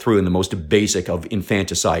follow through in the most basic of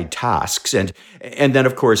infanticide tasks. And then,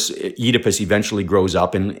 of course, Oedipus eventually grows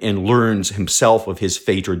up and learns himself of his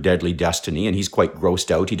fate or deadly destiny, and he's quite grossed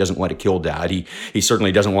out. He doesn't want to kill dad. He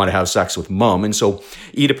certainly doesn't want to have sex with mom. And so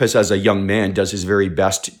Oedipus, as a young man, does his very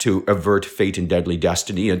best to avert fate and deadly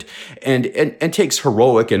destiny and takes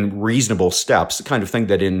heroic and reasonable steps, the kind of thing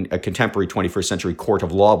that in a contemporary 21st century court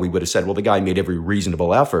of law, we would have said, well, the guy made every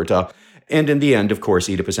reasonable effort. And in the end, of course,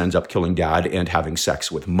 Oedipus ends up killing dad and having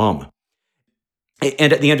sex with mom.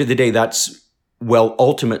 And at the end of the day, that's, well,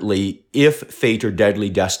 ultimately, if fate or deadly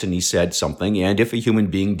destiny said something, and if a human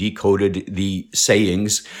being decoded the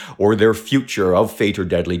sayings or their future of fate or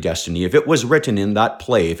deadly destiny, if it was written in that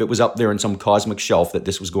play, if it was up there in some cosmic shelf that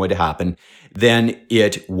this was going to happen, then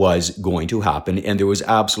it was going to happen. And there was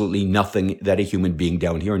absolutely nothing that a human being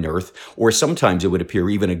down here on Earth, or sometimes it would appear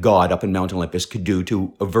even a god up in Mount Olympus, could do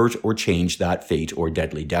to avert or change that fate or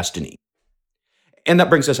deadly destiny. And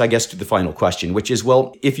that brings us, I guess, to the final question, which is,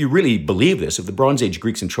 well, if you really believe this, if the Bronze Age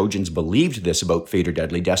Greeks and Trojans believed this about fate or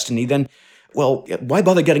deadly destiny, then, well, why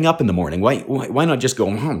bother getting up in the morning? Why not just go,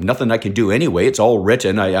 nothing I can do anyway. It's all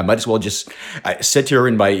written. I might as well just sit here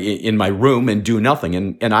in my room and do nothing.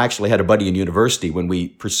 And I actually had a buddy in university when we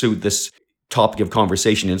pursued this topic of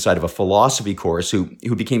conversation inside of a philosophy course who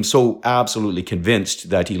became so absolutely convinced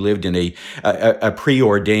that he lived in a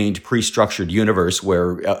preordained, pre-structured universe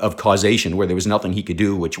of causation, where there was nothing he could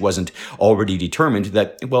do which wasn't already determined,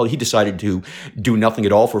 that, well, he decided to do nothing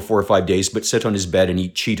at all for 4 or 5 days, but sit on his bed and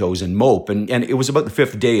eat Cheetos and mope. And it was about the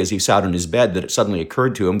 5th day as he sat on his bed that it suddenly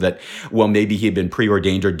occurred to him that, well, maybe he had been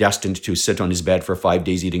preordained or destined to sit on his bed for 5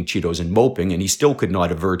 days eating Cheetos and moping, and he still could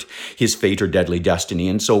not avert his fate or deadly destiny.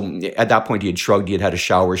 And so at that point, he had shrugged, he had had a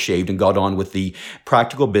shower, shaved, and got on with the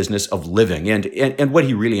practical business of living. And what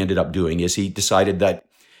he really ended up doing is he decided that,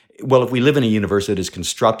 well, if we live in a universe that is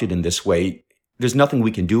constructed in this way, there's nothing we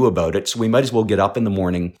can do about it. So we might as well get up in the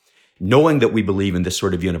morning knowing that we believe in this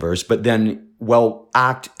sort of universe, but then, well,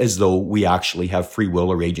 act as though we actually have free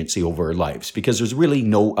will or agency over our lives, because there's really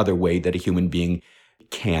no other way that a human being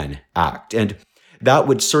can act. And that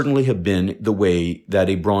would certainly have been the way that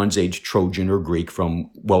a Bronze Age Trojan or Greek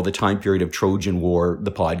from, well, the time period of Trojan War,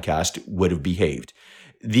 the podcast, would have behaved.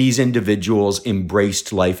 These individuals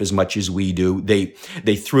embraced life as much as we do. They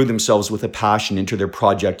threw themselves with a passion into their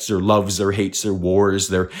projects, their loves, their hates, their wars,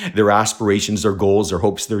 their aspirations, their goals, their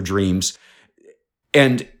hopes, their dreams.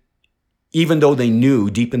 And even though they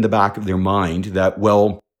knew deep in the back of their mind that,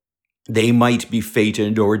 well, they might be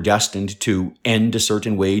fated or destined to end a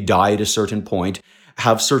certain way, die at a certain point,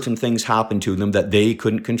 have certain things happen to them that they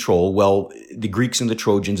couldn't control. Well, the Greeks and the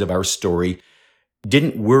Trojans of our story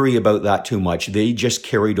didn't worry about that too much. They just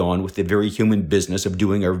carried on with the very human business of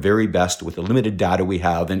doing our very best with the limited data we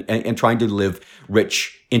have and trying to live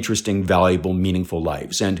rich, interesting, valuable, meaningful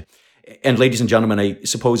lives. And ladies and gentlemen, I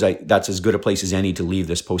suppose that's as good a place as any to leave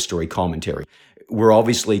this post-story commentary. We're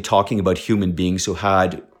obviously talking about human beings who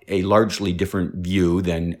had a largely different view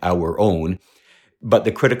than our own. But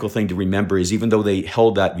the critical thing to remember is, even though they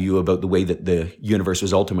held that view about the way that the universe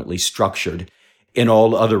was ultimately structured, in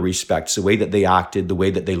all other respects, the way that they acted, the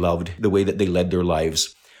way that they loved, the way that they led their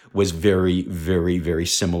lives was very, very, very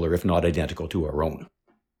similar, if not identical, to our own.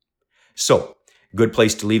 So, good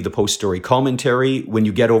place to leave the post-story commentary. When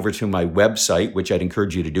you get over to my website, which I'd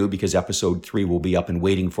encourage you to do because episode 3 will be up and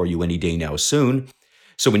waiting for you any day now soon.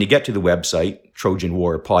 So when you get to the website,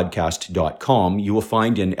 TrojanWarPodcast.com, you will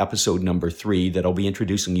find in episode number 3 that I'll be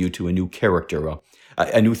introducing you to a new character,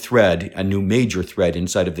 a new thread, a new major thread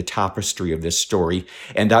inside of the tapestry of this story.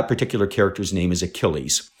 And that particular character's name is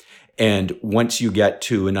Achilles. And once you get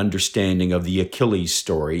to an understanding of the Achilles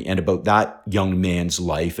story and about that young man's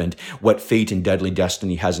life and what fate and deadly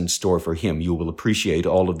destiny has in store for him, you will appreciate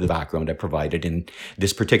all of the background I provided in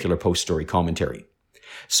this particular post-story commentary.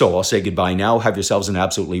 So I'll say goodbye now. Have yourselves an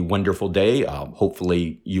absolutely wonderful day.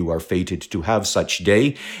 Hopefully you are fated to have such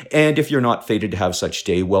day. And if you're not fated to have such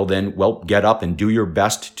day, well then, get up and do your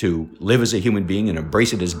best to live as a human being and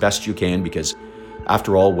embrace it as best you can, because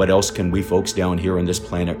after all, what else can we folks down here on this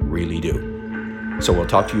planet really do? So we'll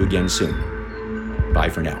talk to you again soon. Bye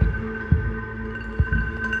for now.